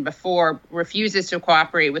mentioned before, refuses to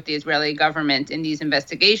cooperate with the Israeli government in these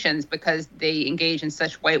investigations because they engage in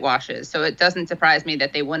such whitewashes. So it doesn't surprise me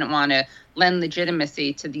that they wouldn't want to lend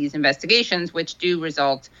legitimacy to these investigations, which do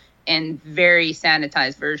result in very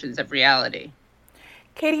sanitized versions of reality.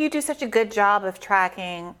 Katie, you do such a good job of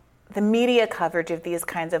tracking the media coverage of these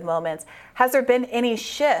kinds of moments. Has there been any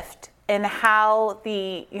shift in how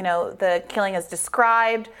the killing is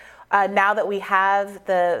described now that we have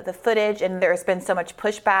the footage, and there's been so much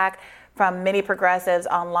pushback from many progressives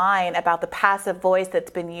online about the passive voice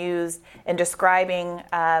that's been used in describing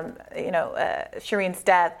Shireen's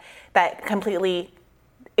death that completely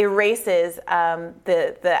erases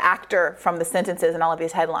the actor from the sentences in all of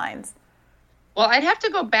these headlines? Well, I'd have to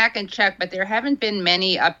go back and check, but there haven't been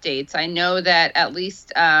many updates. I know that at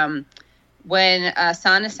least when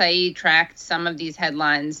Sana Saeed tracked some of these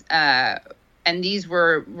headlines, and these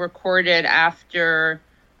were recorded after,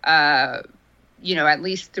 at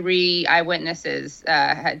least 3 eyewitnesses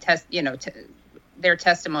had their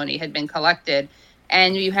testimony had been collected.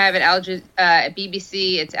 And you have at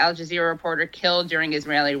BBC, it's Al Jazeera reporter killed during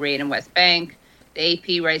Israeli raid in West Bank. The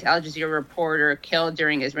AP writes Al Jazeera reporter killed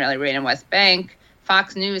during Israeli raid in West Bank.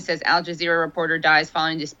 Fox News says Al Jazeera reporter dies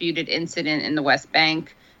following disputed incident in the West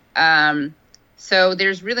Bank. So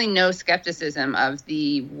there's really no skepticism of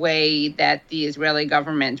the way that the Israeli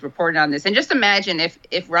government reported on this. And just imagine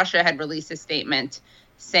if Russia had released a statement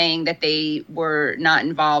saying that they were not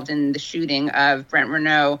involved in the shooting of Brent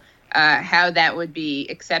Renault, how that would be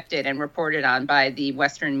accepted and reported on by the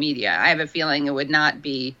Western media. I have a feeling it would not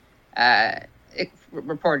be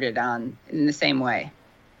reported on in the same way.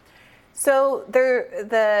 So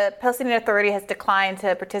the Palestinian Authority has declined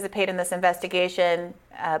to participate in this investigation,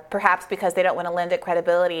 perhaps because they don't want to lend it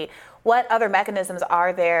credibility. What other mechanisms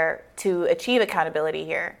are there to achieve accountability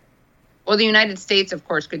here? Well, the United States, of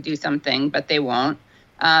course, could do something, but they won't.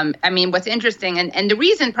 What's interesting, and the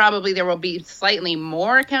reason probably there will be slightly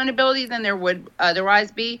more accountability than there would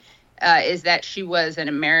otherwise be, is that she was an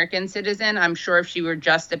American citizen. I'm sure if she were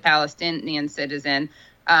just a Palestinian citizen,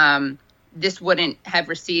 this wouldn't have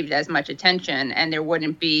received as much attention, and there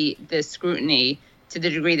wouldn't be this scrutiny to the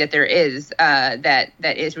degree that there is, that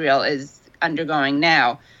Israel is undergoing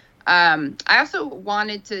now. I also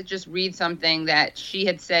wanted to just read something that she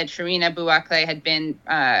had said. Shireen Abu Akleh had been,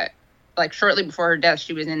 shortly before her death,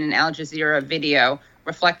 she was in an Al Jazeera video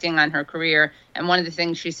reflecting on her career. And one of the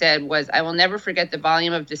things she said was, "I will never forget the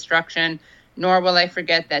volume of destruction, nor will I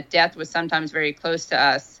forget that death was sometimes very close to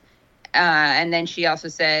us." And then she also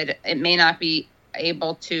said, "It may not be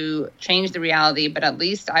able to change the reality, but at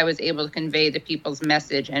least I was able to convey the people's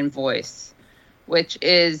message and voice," which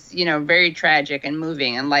is, very tragic and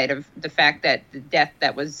moving in light of the fact that the death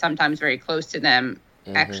that was sometimes very close to them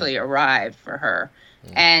actually arrived for her.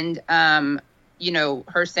 And,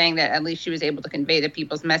 her saying that at least she was able to convey the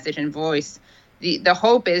people's message and voice. The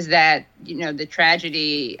hope is that, the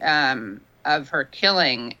tragedy of her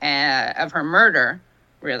killing, of her murder,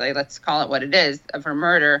 really, let's call it what it is, of her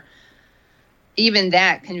murder, even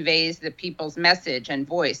that conveys the people's message and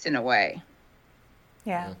voice in a way.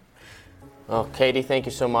 Yeah. Well, Katie, thank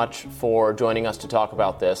you so much for joining us to talk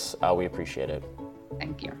about this. We appreciate it.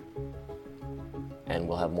 Thank you. And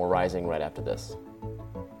we'll have more Rising right after this.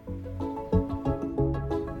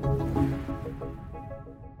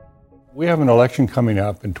 We have an election coming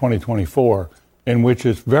up in 2024 in which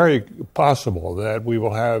it's very possible that we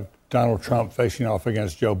will have Donald Trump facing off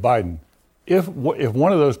against Joe Biden. If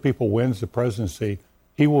one of those people wins the presidency,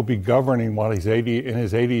 he will be governing while he's in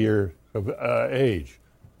his 80 years of age.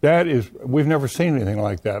 We've never seen anything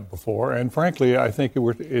like that before, and frankly, I think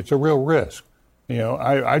it's a real risk.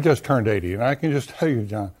 I just turned 80, and I can just tell you,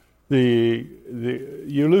 John,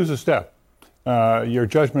 you lose a step. Your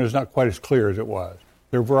judgment is not quite as clear as it was.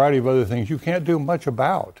 There are a variety of other things you can't do much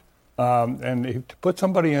about, and to put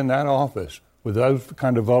somebody in that office with those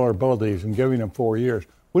kind of vulnerabilities and giving them 4 years,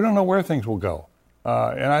 we don't know where things will go.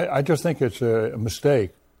 And I just think it's a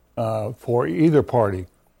mistake for either party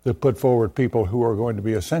to put forward people who are going to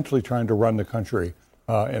be essentially trying to run the country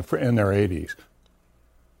in their 80s.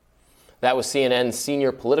 That was CNN's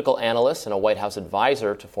senior political analyst and a White House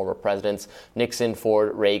advisor to former presidents Nixon,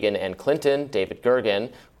 Ford, Reagan, and Clinton, David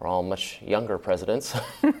Gergen. We're all much younger presidents.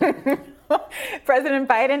 President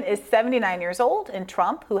Biden is 79 years old, and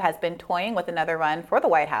Trump, who has been toying with another run for the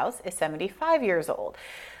White House, is 75 years old.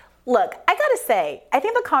 Look, I gotta say, I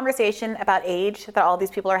think the conversation about age that all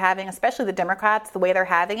these people are having, especially the Democrats, the way they're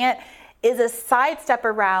having it, is a sidestep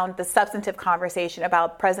around the substantive conversation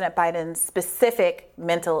about President Biden's specific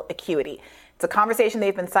mental acuity. It's a conversation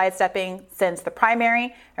they've been sidestepping since the primary.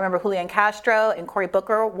 I remember Julian Castro and Cory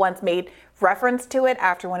Booker once made reference to it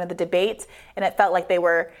after one of the debates, and it felt like they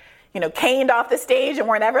were, caned off the stage and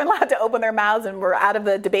weren't ever allowed to open their mouths and were out of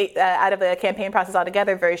the debate, out of the campaign process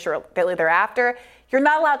altogether very shortly thereafter. You're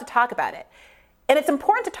not allowed to talk about it. And it's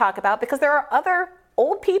important to talk about because there are other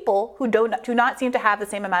old people who do not seem to have the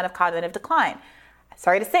same amount of cognitive decline.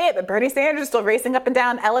 Sorry to say it, but Bernie Sanders is still racing up and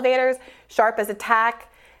down elevators, sharp as a tack.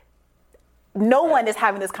 No one is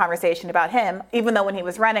having this conversation about him, even though when he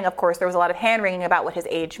was running, of course, there was a lot of hand-wringing about what his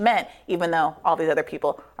age meant, even though all these other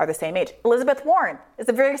people are the same age. Elizabeth Warren is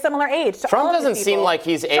a very similar age to Trump all of these doesn't seem people. like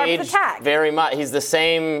he's Sharp as a aged tack. very much. He's the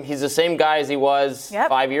same guy as he was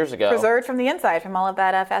 5 years ago. Preserved from the inside from all of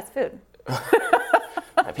that fast food.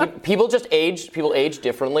 People age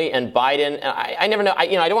differently, and Biden, I never know, I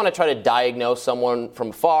don't want to try to diagnose someone from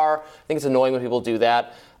afar. I think it's annoying when people do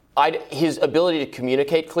that. His ability to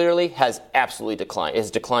communicate clearly has absolutely declined. It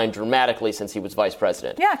has declined dramatically since he was vice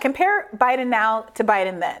president. Yeah, compare Biden now to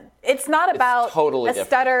Biden then. It's not about totally a different.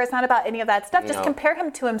 stutter. It's not about any of that stuff. Just No. compare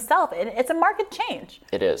him to himself. It's a marked change.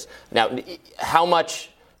 It is. Now, how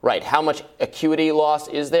much acuity loss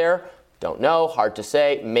is there? Don't know. Hard to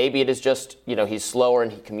say. Maybe it is just, he's slower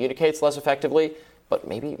and he communicates less effectively. But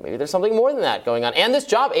maybe there's something more than that going on. And this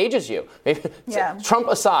job ages you. Maybe Trump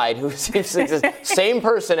aside, who seems like the same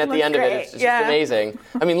person at the end of it. It's just amazing.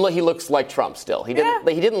 I mean, look, he looks like Trump still. He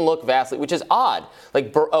didn't look vastly, which is odd.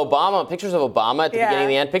 Like Obama, pictures of Obama at the beginning and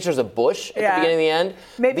the end, pictures of Bush at the beginning and the end.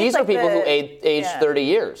 Maybe these are people who aged 30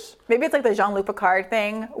 years. Maybe it's like the Jean-Luc Picard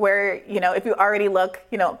thing where, if you already look,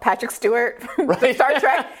 Patrick Stewart from Star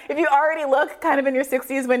Trek, if you already look kind of in your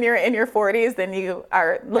 60s when you're in your 40s, then you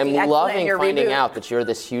are looking excellent. I'm loving in your finding reboot. out that you're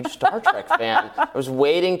this huge Star Trek fan. I was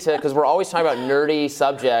waiting because we're always talking about nerdy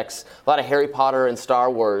subjects, a lot of Harry Potter and Star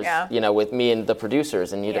Wars, with me and the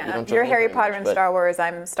producers. And you don't You're Harry much, Potter and Star Wars,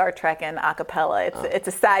 I'm Star Trek and a cappella. It's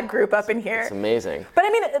a sad group up in here. It's amazing. But I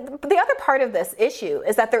mean, the other part of this issue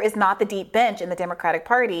is that there is not the deep bench in the Democratic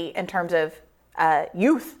Party in terms of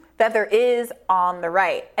youth that there is on the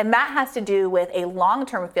right. And that has to do with a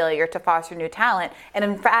long-term failure to foster new talent. And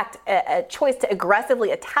in fact, a choice to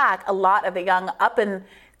aggressively attack a lot of the young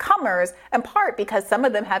up-and-comers, in part because some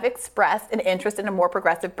of them have expressed an interest in a more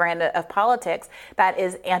progressive brand of politics that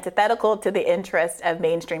is antithetical to the interest of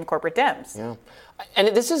mainstream corporate Dems. Yeah. And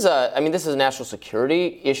this is a national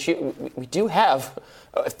security issue. We do have,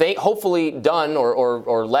 hopefully done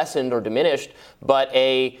or lessened or diminished, but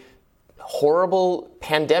a horrible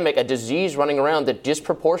pandemic, a disease running around that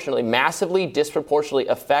massively disproportionately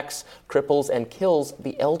affects, cripples, and kills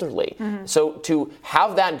the elderly. Mm-hmm. So to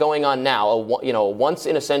have that going on now, a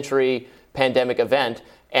once-in-a-century pandemic event,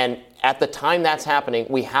 and at the time that's happening,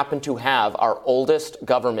 we happen to have our oldest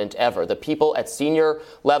government ever. The people at senior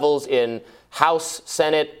levels in House,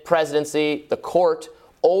 Senate, presidency, the court,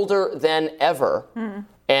 older than ever. Mm-hmm.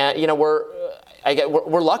 And,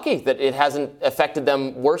 we're lucky that it hasn't affected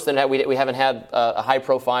them worse than that. We haven't had a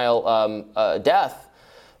high-profile death,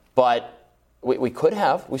 but we could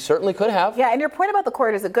have. We certainly could have. Yeah, and your point about the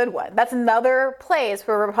court is a good one. That's another place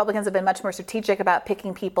where Republicans have been much more strategic about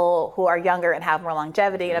picking people who are younger and have more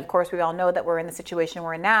longevity. Mm-hmm. And of course, we all know that we're in the situation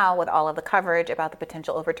we're in now with all of the coverage about the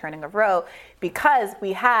potential overturning of Roe, because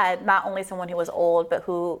we had not only someone who was old, but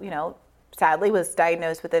who, sadly was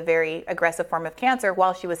diagnosed with a very aggressive form of cancer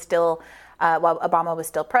while she was still while Obama was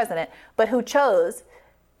still president, but who chose,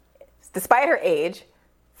 despite her age,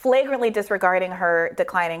 flagrantly disregarding her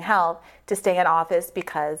declining health, to stay in office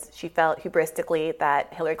because she felt hubristically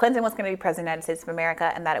that Hillary Clinton was going to be president of the United States of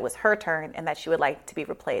America and that it was her turn and that she would like to be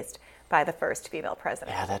replaced by the first female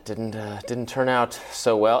president. Yeah, that didn't turn out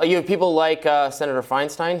so well. You have people like Senator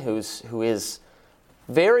Feinstein, who is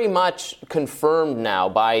very much confirmed now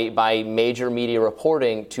by major media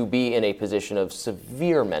reporting to be in a position of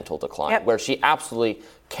severe mental decline, where she absolutely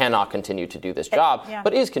cannot continue to do this job,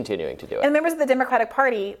 but is continuing to do it. And members of the Democratic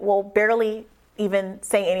Party will barely even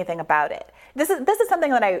say anything about it. This is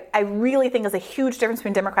something that I really think is a huge difference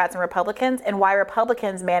between Democrats and Republicans, and why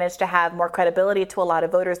Republicans manage to have more credibility to a lot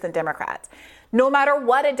of voters than Democrats. No matter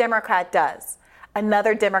what a Democrat does,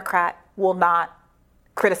 another Democrat will not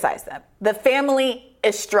criticize them. The family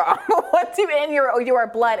is strong. Once you're in, you are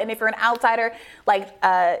blood. And if you're an outsider like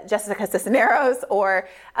Jessica Cisneros or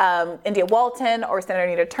India Walton or Senator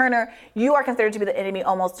Nita Turner, you are considered to be the enemy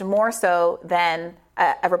almost more so than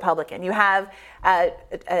a Republican. You have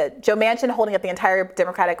Joe Manchin holding up the entire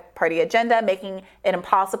Democratic Party agenda, making it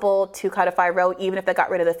impossible to codify Roe, even if they got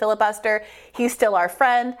rid of the filibuster. He's still our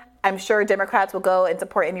friend. I'm sure Democrats will go and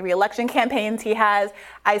support any re-election campaigns he has.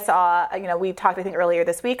 I saw, we talked, I think, earlier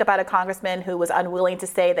this week about a congressman who was unwilling to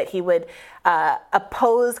say that he would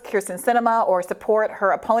oppose Kyrsten Sinema or support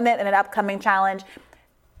her opponent in an upcoming challenge.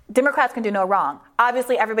 Democrats can do no wrong.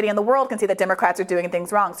 Obviously, everybody in the world can see that Democrats are doing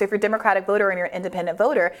things wrong. So if you're a Democratic voter and you're an independent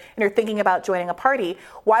voter and you're thinking about joining a party,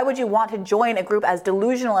 why would you want to join a group as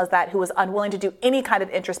delusional as that who was unwilling to do any kind of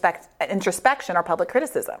introspection or public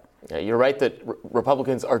criticism? Yeah, you're right that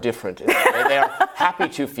Republicans are different. They are happy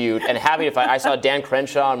to feud and happy to fight. I saw Dan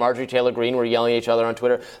Crenshaw and Marjorie Taylor Greene were yelling at each other on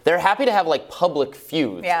Twitter. They're happy to have public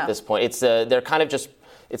feuds at this point. It's they're kind of just.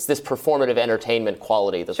 It's this performative entertainment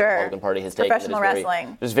quality that the Republican Party has taken. Professional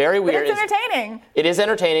wrestling. It's very weird. But it's entertaining. It is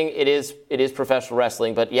entertaining. It is professional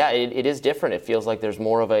wrestling. But yeah, it is different. It feels like there's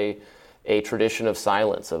more of a tradition of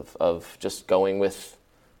silence, of just going with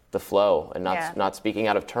the flow and not speaking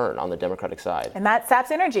out of turn on the Democratic side. And that saps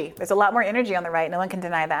energy. There's a lot more energy on the right. No one can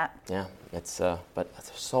deny that. Yeah, but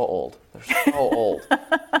they're so old. They're so old.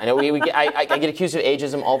 I know I get accused of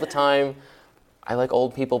ageism all the time. I like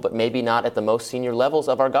old people, but maybe not at the most senior levels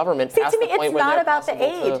of our government. See, to me, it's not about the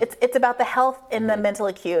age. It's about the health and the mental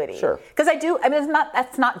acuity. Sure. Because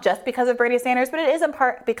that's not just because of Bernie Sanders, but it is in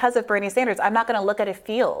part because of Bernie Sanders. I'm not going to look at a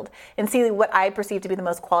field and see what I perceive to be the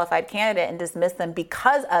most qualified candidate and dismiss them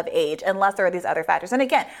because of age, unless there are these other factors. And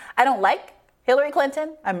again, I don't like Hillary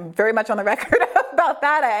Clinton. I'm very much on the record about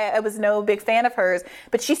that. I was no big fan of hers,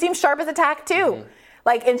 but she seems sharp as a tack too. Mm-hmm.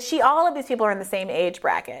 All of these people are in the same age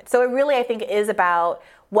bracket. So it really, I think, is about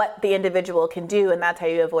what the individual can do, and that's how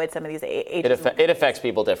you avoid some of these ages. It affects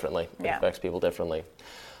people differently. It affects people differently.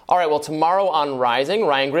 All right, well, tomorrow on Rising,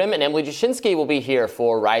 Ryan Grimm and Emily Jashinsky will be here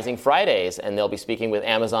for Rising Fridays, and they'll be speaking with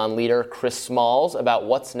Amazon leader Chris Smalls about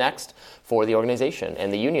what's next for the organization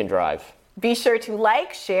and the union drive. Be sure to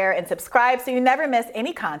like, share, and subscribe so you never miss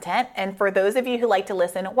any content. And for those of you who like to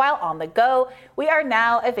listen while on the go, we are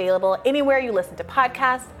now available anywhere you listen to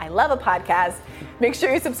podcasts. I love a podcast. Make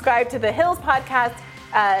sure you subscribe to the Hills Podcast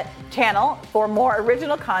channel for more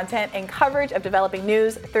original content and coverage of developing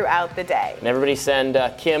news throughout the day. And everybody send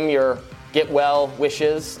Kim your get well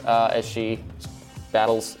wishes as she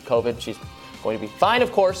battles COVID. She's going to be fine,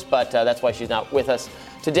 of course, but that's why she's not with us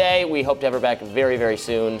today. We hope to have her back very, very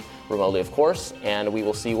soon. Remotely, of course, and we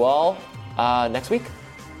will see you all next week.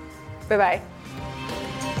 Bye-bye.